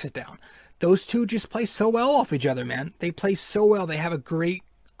Quickly knocks it down. Those two just play so well off each other, man. They play so well. They have a great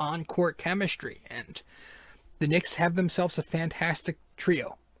on-court chemistry, and the Knicks have themselves a fantastic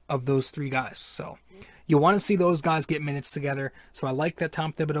trio of those 3 guys. So you want to see those guys get minutes together. So I like that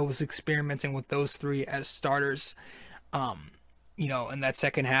Tom Thibodeau was experimenting with those 3 as starters, you know, in that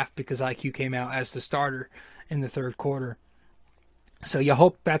second half, because IQ came out as the starter in the third quarter. So you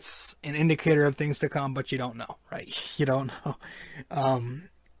hope that's an indicator of things to come, but you don't know, right? You don't know.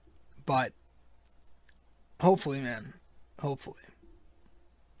 But hopefully, man, hopefully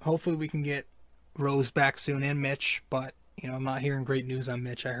we can get Rose back soon and Mitch, but, you know, I'm not hearing great news on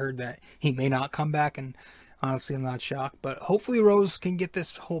Mitch. I heard that he may not come back, and honestly, I'm not shocked. But hopefully Rose can get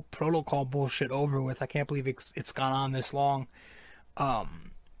this whole protocol bullshit over with. I can't believe it's gone on this long.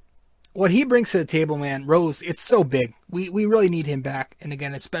 What he brings to the table, man, Rose, it's so big. We really need him back. And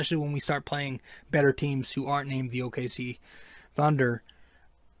again, especially when we start playing better teams who aren't named the OKC Thunder,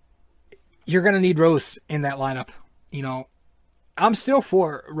 you're going to need Rose in that lineup. You know, I'm still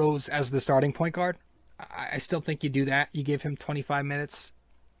for Rose as the starting point guard. I still think you do that. You give him 25 minutes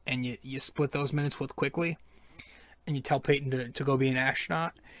and you split those minutes with Quickly, and you tell Payton to go be an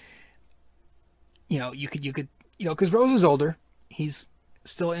astronaut. You know, you could, because Rose is older. He's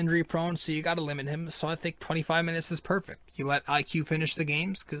still injury prone, so you got to limit him. So I think 25 minutes is perfect. You let IQ finish the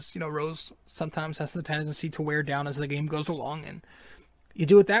games because, Rose sometimes has the tendency to wear down as the game goes along, and you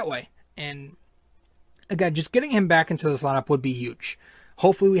do it that way. And again, just getting him back into this lineup would be huge.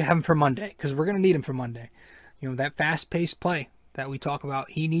 Hopefully we have him for Monday because we're going to need him for Monday. That fast-paced play that we talk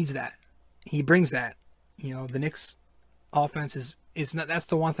about, he needs that. He brings that. The Knicks offense is not, that's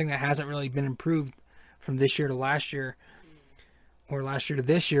the one thing that hasn't really been improved from this year to last year, or last year to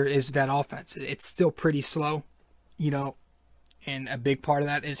this year, is that offense. It's still pretty slow, and a big part of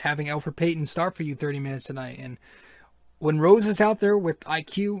that is having Elfrid Payton start for you 30 minutes a night. And when Rose is out there with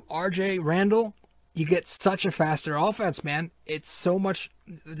IQ, RJ, Randall, you get such a faster offense, man. It's so much,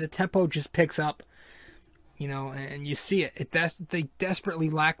 the tempo just picks up, and you see it. They desperately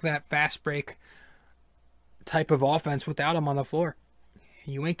lack that fast break type of offense without him on the floor.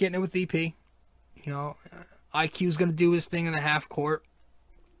 You ain't getting it with EP. IQ's going to do his thing in the half court.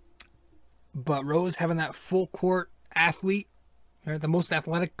 But Rose having that full court athlete, the most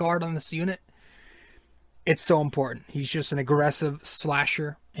athletic guard on this unit, it's so important. He's just an aggressive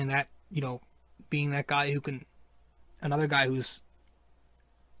slasher, and that, being that guy another guy who's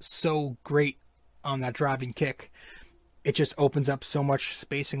so great on that driving kick, it just opens up so much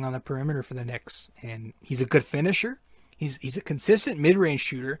spacing on the perimeter for the Knicks. And he's a good finisher. He's a consistent mid-range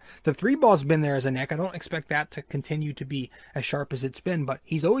shooter. The three ball's been there as a Knick. I don't expect that to continue to be as sharp as it's been, but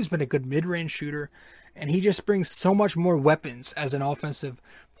he's always been a good mid-range shooter, and he just brings so much more weapons as an offensive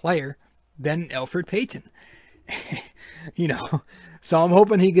player than Elfrid Payton. So I'm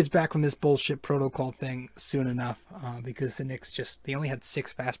hoping he gets back from this bullshit protocol thing soon enough, because the Knicks they only had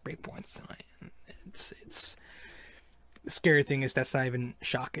 6 fast break points tonight. It's the scary thing is that's not even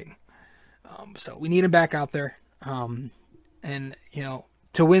shocking. So we need him back out there. And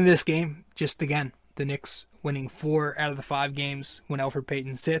to win this game, just again, the Knicks winning 4 out of the 5 games when Elfrid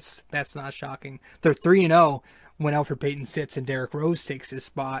Payton sits, that's not shocking. They're 3-0 when Elfrid Payton sits and Derrick Rose takes his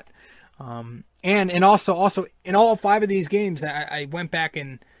spot. And also in all 5 of these games, I went back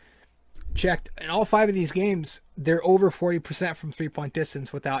and checked. In all 5 of these games, they're over 40% from 3-point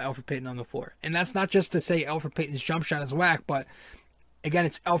distance without Elfrid Payton on the floor. And that's not just to say Elfrid Payton's jump shot is whack, but again,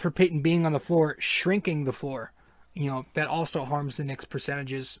 it's Elfrid Payton being on the floor, shrinking the floor. That also harms the Knicks'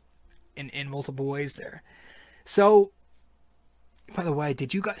 percentages in multiple ways there. So, by the way,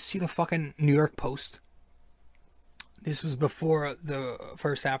 did you guys see the fucking New York Post? This was before the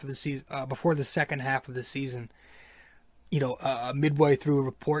first half of the season, before the second half of the season. Midway through a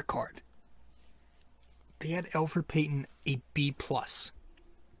report card. They had Elfrid Payton a B+.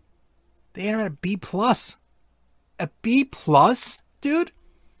 They had him at a B+. A B+, dude?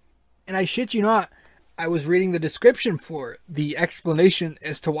 And I shit you not, I was reading the description for the explanation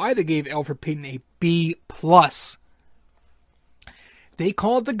as to why they gave Elfrid Payton a B+. They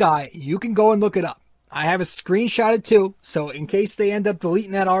called the guy, you can go and look it up. I have it screenshotted too, so in case they end up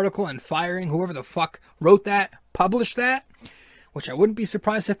deleting that article and firing whoever the fuck wrote that, published that, which I wouldn't be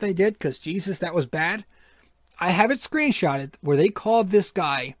surprised if they did, because Jesus, that was bad. I have it screenshotted where they called this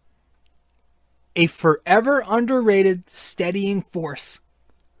guy a forever underrated steadying force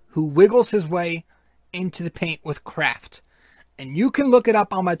who wiggles his way into the paint with craft. And you can look it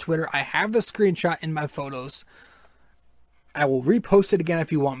up on my Twitter. I have the screenshot in my photos. I will repost it again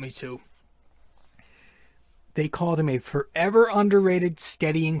if you want me to. They called him a forever underrated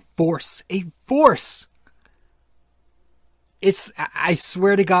steadying force. A force! I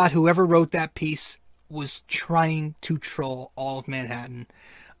swear to God, whoever wrote that piece was trying to troll all of Manhattan.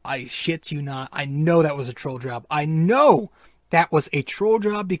 I shit you not. I know that was a troll job. I know that was a troll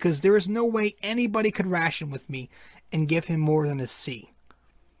job because there is no way anybody could ration with me and give him more than a C.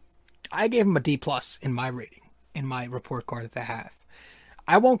 I gave him a D+ in my rating, in my report card at the half.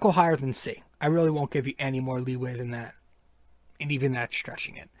 I won't go higher than C. I really won't give you any more leeway than that. And even that's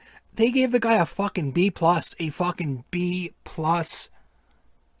stretching it. They gave the guy a fucking B+, a fucking B+.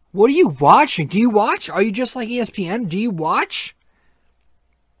 What are you watching? Do you watch? Are you just like ESPN? Do you watch?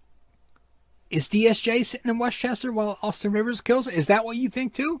 Is DSJ sitting in Westchester while Austin Rivers kills it? Is that what you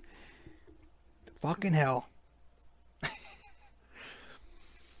think too? Fucking hell.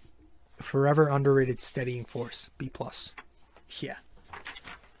 Forever underrated steadying force. B+. Yeah.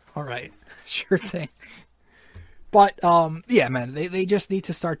 All right. Sure thing. But, yeah, man, they just need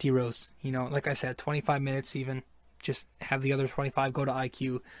to start D-Rose. You know, like I said, 25 minutes even. Just have the other 25 go to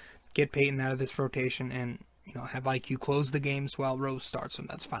IQ, get Peyton out of this rotation, and, you know, have IQ close the games while Rose starts them.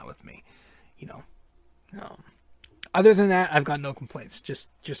 That's fine with me. You know. Other than that, I've got no complaints. Just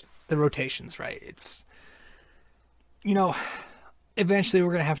the rotations, right? It's, you know, eventually we're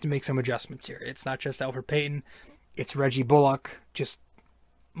going to have to make some adjustments here. It's not just Elfrid Payton. It's Reggie Bullock. Just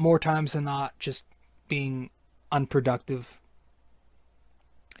more times than not, just being unproductive.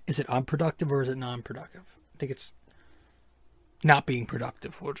 Is it unproductive or is it non-productive? I think it's not being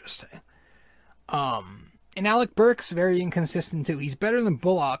productive, we'll just say. And Alec Burks, very inconsistent too. He's better than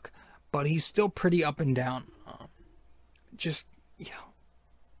Bullock, but he's still pretty up and down. Just, you know,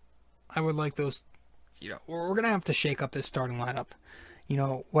 I would like those, you know, we're going to have to shake up this starting lineup. You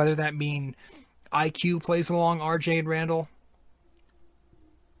know, whether that mean IQ plays along RJ and Randall,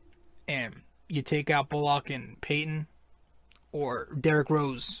 and you take out Bullock and Peyton, or Derrick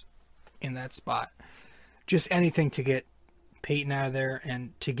Rose in that spot. Just anything to get Peyton out of there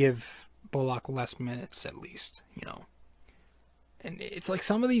and to give Bullock less minutes at least, you know. And it's like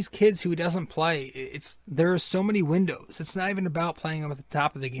some of these kids who doesn't play, there are so many windows. It's not even about playing them at the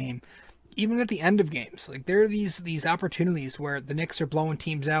top of the game. Even at the end of games, like there are these opportunities where the Knicks are blowing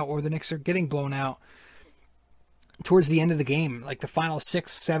teams out or the Knicks are getting blown out towards the end of the game, like the final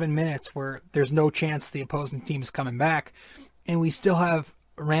 6-7 minutes where there's no chance the opposing team is coming back. And we still have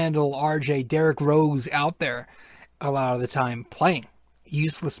Randall, RJ, Derrick Rose out there a lot of the time playing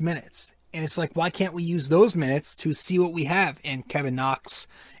useless minutes. And it's like, why can't we use those minutes to see what we have in Kevin Knox,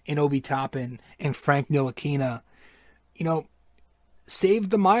 in Obi Toppin, and Frank Ntilikina? You know, save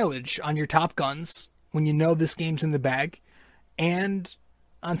the mileage on your top guns when you know this game's in the bag. And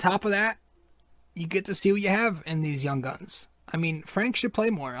on top of that, you get to see what you have in these young guns. I mean, Frank should play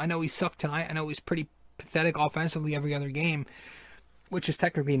more. I know he sucked tonight. I know he's pretty pathetic offensively every other game, which is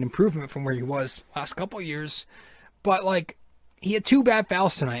technically an improvement from where he was last couple of years. But, like, he had 2 bad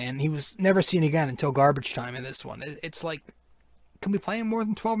fouls tonight, and he was never seen again until garbage time in this one. It's like, can we play him more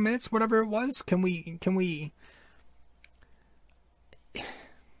than 12 minutes, whatever it was? Can we...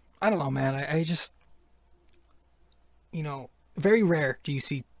 I don't know, man. I just... You know, very rare do you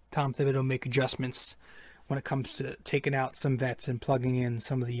see Tom Thibodeau make adjustments when it comes to taking out some vets and plugging in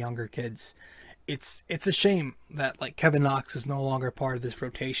some of the younger kids. It's a shame that, like, Kevin Knox is no longer part of this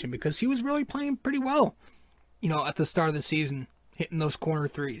rotation because he was really playing pretty well, you know, at the start of the season, hitting those corner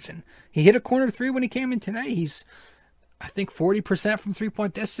threes. And he hit a corner 3 when he came in today. He's, I think, 40% from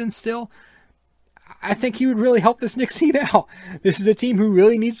three-point distance still. I think he would really help this Knicks team out. This is a team who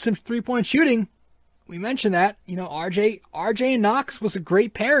really needs some three-point shooting. We mentioned that. You know, RJ and Knox was a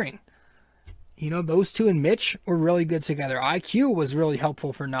great pairing. You know, those two and Mitch were really good together. IQ was really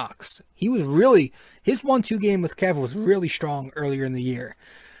helpful for Knox. He was really, his 1-2 game with Kev was really strong earlier in the year.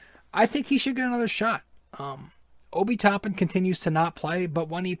 I think he should get another shot. Obi Toppin continues to not play, but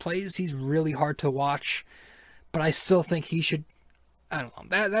when he plays, he's really hard to watch. But I still think he should, I don't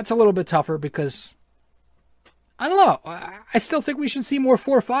know, that's a little bit tougher because, I don't know, I still think we should see more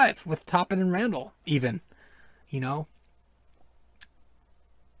 4-5 with Toppin and Randall, even, you know.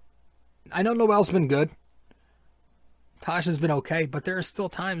 I know Noel's been good. Tasha's been okay, but there are still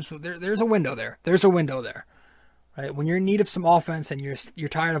times where there's a window there. There's a window there. Right? When you're in need of some offense and you're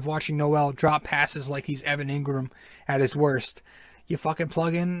tired of watching Noel drop passes like he's Evan Ingram at his worst, you fucking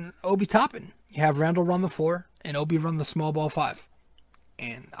plug in Obi Toppin. You have Randall run the 4 and Obi run the small ball 5.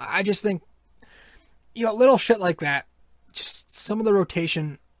 And I just think, you know, little shit like that, just some of the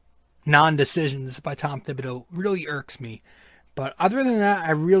rotation non-decisions by Tom Thibodeau really irks me. But other than that,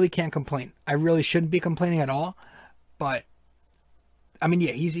 I really can't complain. I really shouldn't be complaining at all. But, I mean,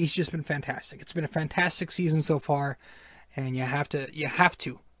 yeah, he's just been fantastic. It's been a fantastic season so far. And you have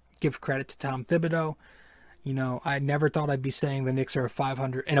to give credit to Tom Thibodeau. You know, I never thought I'd be saying the Knicks are a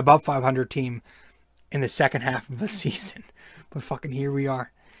 500 and above 500 team in the second half of a season. But fucking here we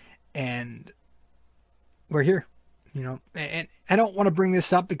are. And we're here. You know, and I don't want to bring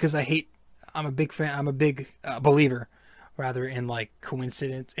this up because I'm a big fan. I'm a big believer, rather, in like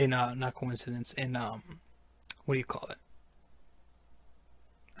coincidence, not coincidence, in what do you call it?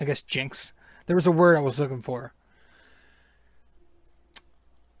 I guess jinx. There was a word I was looking for.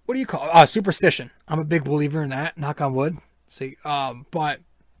 What do you call it? Superstition. I'm a big believer in that. Knock on wood. See, but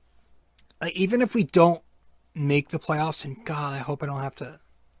like, even if we don't make the playoffs, and God, I hope I don't have to.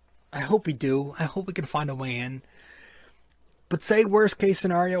 I hope we do. I hope we can find a way in. But say worst case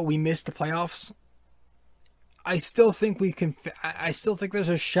scenario, we miss the playoffs. I still think we can. I still think there's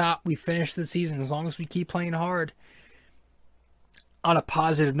a shot we finish the season as long as we keep playing hard. on a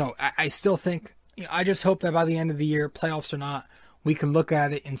positive note. I still think, I just hope that by the end of the year, playoffs or not, we can look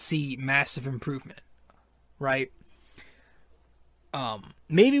at it and see massive improvement, right?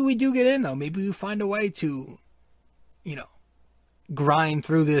 Maybe we do get in, though. Maybe we find a way to, grind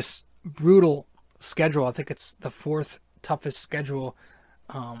through this brutal schedule. I think it's the fourth toughest schedule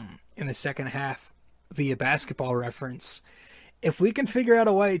in the second half via Basketball Reference. If we can figure out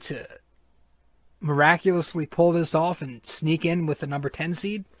a way to miraculously pull this off and sneak in with the number 10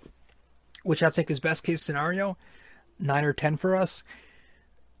 seed, which I think is best case scenario, 9 or 10 for us,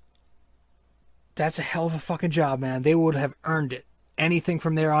 that's a hell of a fucking job, man. They would have earned it. Anything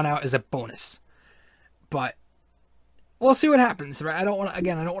from there on out is a bonus. But we'll see what happens, right? I don't want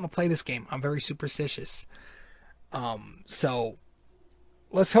to play this game. I'm very superstitious. So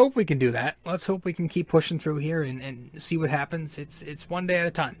let's hope we can do that. Let's hope we can keep pushing through here and see what happens. It's one day at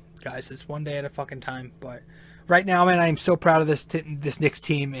a time, guys. It's one day at a fucking time. But right now, man, I am so proud of this Knicks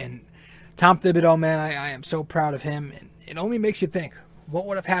team. And Tom Thibodeau, man, I am so proud of him. And it only makes you think, what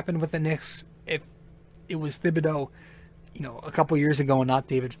would have happened with the Knicks if it was Thibodeau, a couple years ago and not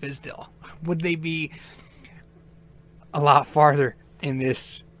David Fizdale? Would they be a lot farther in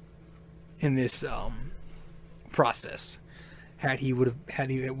this process had he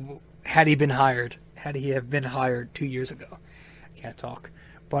been hired 2 years ago? I can't talk,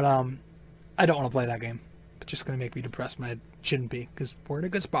 but I don't want to play that game. It's just going to make me depressed when I shouldn't be, because we're in a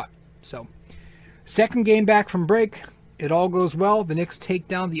good spot. So, second game back from break, it all goes well. The Knicks take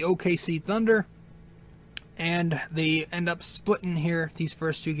down the OKC Thunder, and they end up splitting here these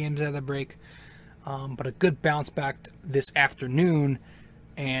first two games out of the break. But a good bounce back this afternoon.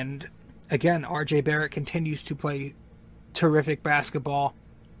 And again, RJ Barrett continues to play terrific basketball.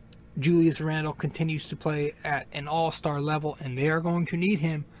 Julius Randle continues to play at an all-star level, and they are going to need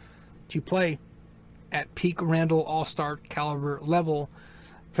him to play at peak Randle all-star caliber level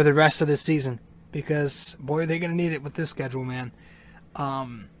for the rest of this season, because boy, they're going to need it with this schedule, man.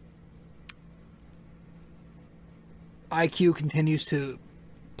 IQ continues to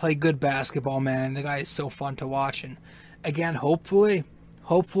play good basketball, man. The guy is so fun to watch. And again, hopefully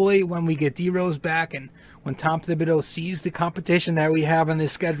when we get D-Rose back and when Tom Thibodeau sees the competition that we have on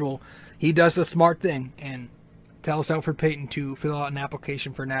this schedule, he does a smart thing and tells Elfrid Payton to fill out an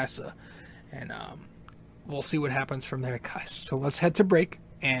application for NASA. And we'll see what happens from there, guys. So let's head to break.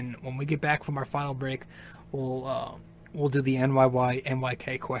 And when we get back from our final break, we'll do the NYY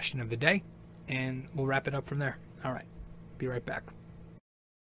NYK question of the day, and we'll wrap it up from there. All right. Be right back.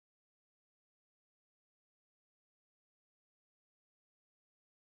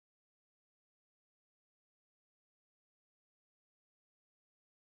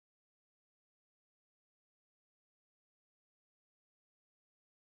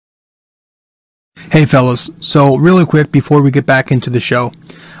 Hey fellas, so really quick before we get back into the show,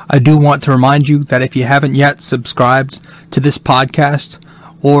 I do want to remind you that if you haven't yet subscribed to this podcast,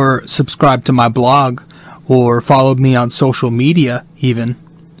 or subscribed to my blog, or followed me on social media even,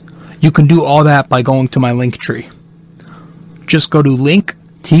 you can do all that by going to my Linktree. Just go to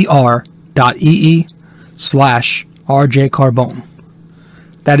linktr.ee/RJ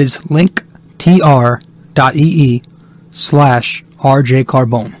That is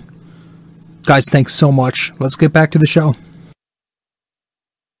linktr.ee/RJ Guys, thanks so much. Let's get back to the show.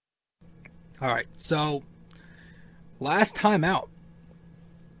 All right, so last time out,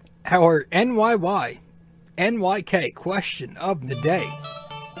 our NYY NYK question of the day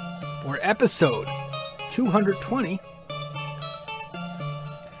for episode 220,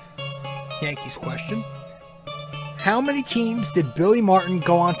 Yankees question. How many teams did Billy Martin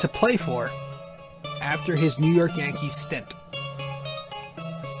go on to play for after his New York Yankees stint?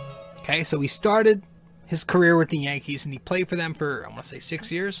 Okay, so he started his career with the Yankees, and he played for them for, I want to say,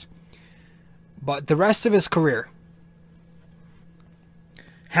 6 years. But the rest of his career,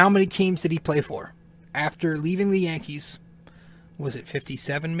 how many teams did he play for? After leaving the Yankees, was it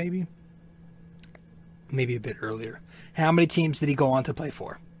 57 maybe? Maybe a bit earlier. How many teams did he go on to play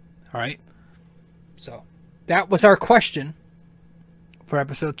for? All right. So that was our question for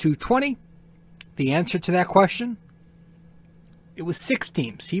episode 220. The answer to that question, it was 6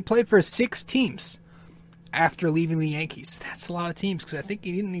 teams. He played for 6 teams after leaving the Yankees. That's a lot of teams, because I think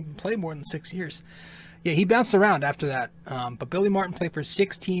he didn't even play more than 6 years. Yeah, he bounced around after that. But Billy Martin played for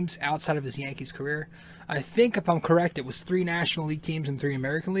 6 teams outside of his Yankees career. I think, if I'm correct, it was 3 National League teams and 3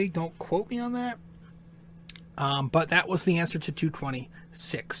 American League. Don't quote me on that. But that was the answer to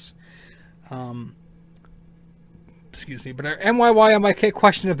 226. Excuse me. But our NYY MYK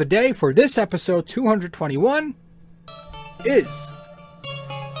question of the day for this episode 221 is,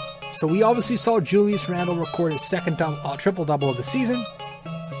 So we obviously saw Julius Randle record his second triple-double of the season.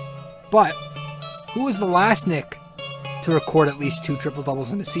 But who was the last Knick to record at least 2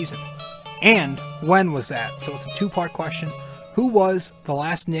 triple-doubles in the season? And when was that? So it's a two-part question. Who was the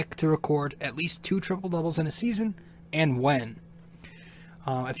last Knick to record at least 2 triple-doubles in a season, and when?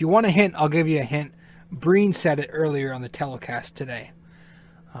 If you want a hint, I'll give you a hint. Breen said it earlier on the telecast today.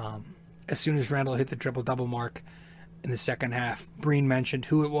 As soon as Randle hit the triple-double mark in the second half, Breen mentioned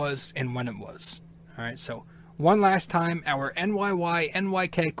who it was and when it was. All right, so one last time, our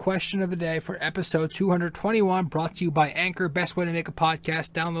NYK question of the day for episode 221, brought to you by Anchor. Best way to make a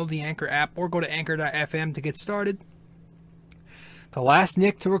podcast, download the Anchor app or go to anchor.fm to get started. The last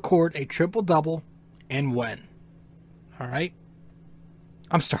Knick to record a triple-double and when? All right.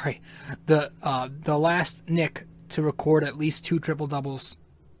 I'm sorry. The last Knick to record at least 2 triple-doubles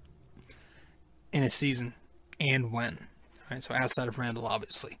in a season and when? All right. So outside of Randle,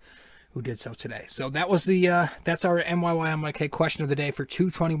 obviously, who did so today. So that was that's our NYK question of the day for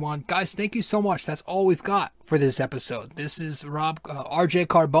 221. Guys, thank you so much. That's all we've got for this episode. This is RJ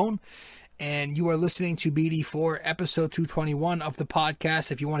Carbone. And you are listening to BD4 episode 221 of the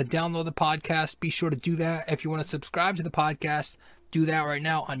podcast. If you want to download the podcast, be sure to do that. If you want to subscribe to the podcast, do that right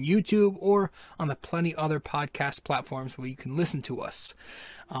now on YouTube or on the plenty other podcast platforms where you can listen to us.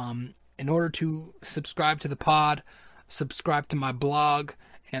 In order to subscribe to the pod, subscribe to my blog,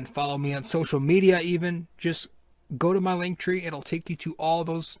 and follow me on social media even, just go to my link tree. It'll take you to all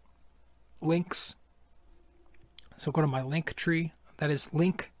those links. So go to my link tree. That is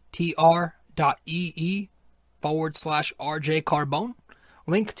linktr.ee/RJ Carbone.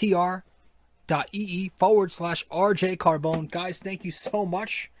 linktr.ee/RJ Carbone. Guys, thank you so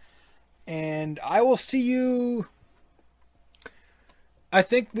much. And I will see you. I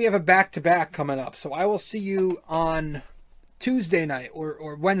think we have a back-to-back coming up. So I will see you on Tuesday night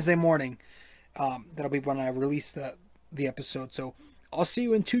or Wednesday morning. That'll be when I release the episode. So I'll see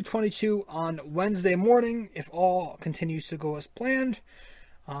you in 222 on Wednesday morning if all continues to go as planned.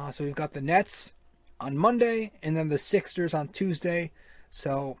 So we've got the Nets on Monday and then the Sixers on Tuesday.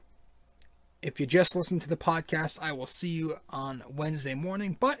 So if you just listen to the podcast, I will see you on Wednesday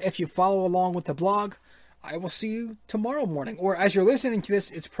morning. But if you follow along with the blog, I will see you tomorrow morning. Or as you're listening to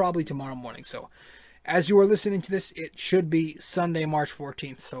this, it's probably tomorrow morning. So as you are listening to this, it should be Sunday, March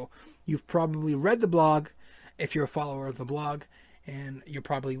 14th. So you've probably read the blog if you're a follower of the blog. And you're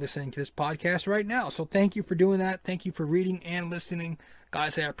probably listening to this podcast right now. So thank you for doing that. Thank you for reading and listening.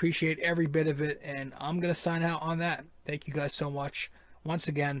 Guys, I appreciate every bit of it. And I'm going to sign out on that. Thank you guys so much. Once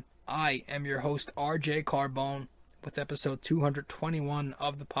again, I am your host, RJ Carbone, with episode 221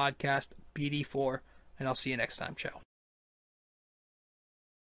 of the podcast, BD4. And I'll see you next time. Ciao.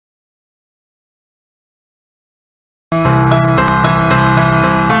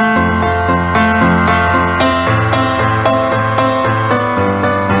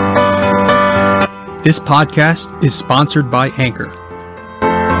 This podcast is sponsored by Anchor.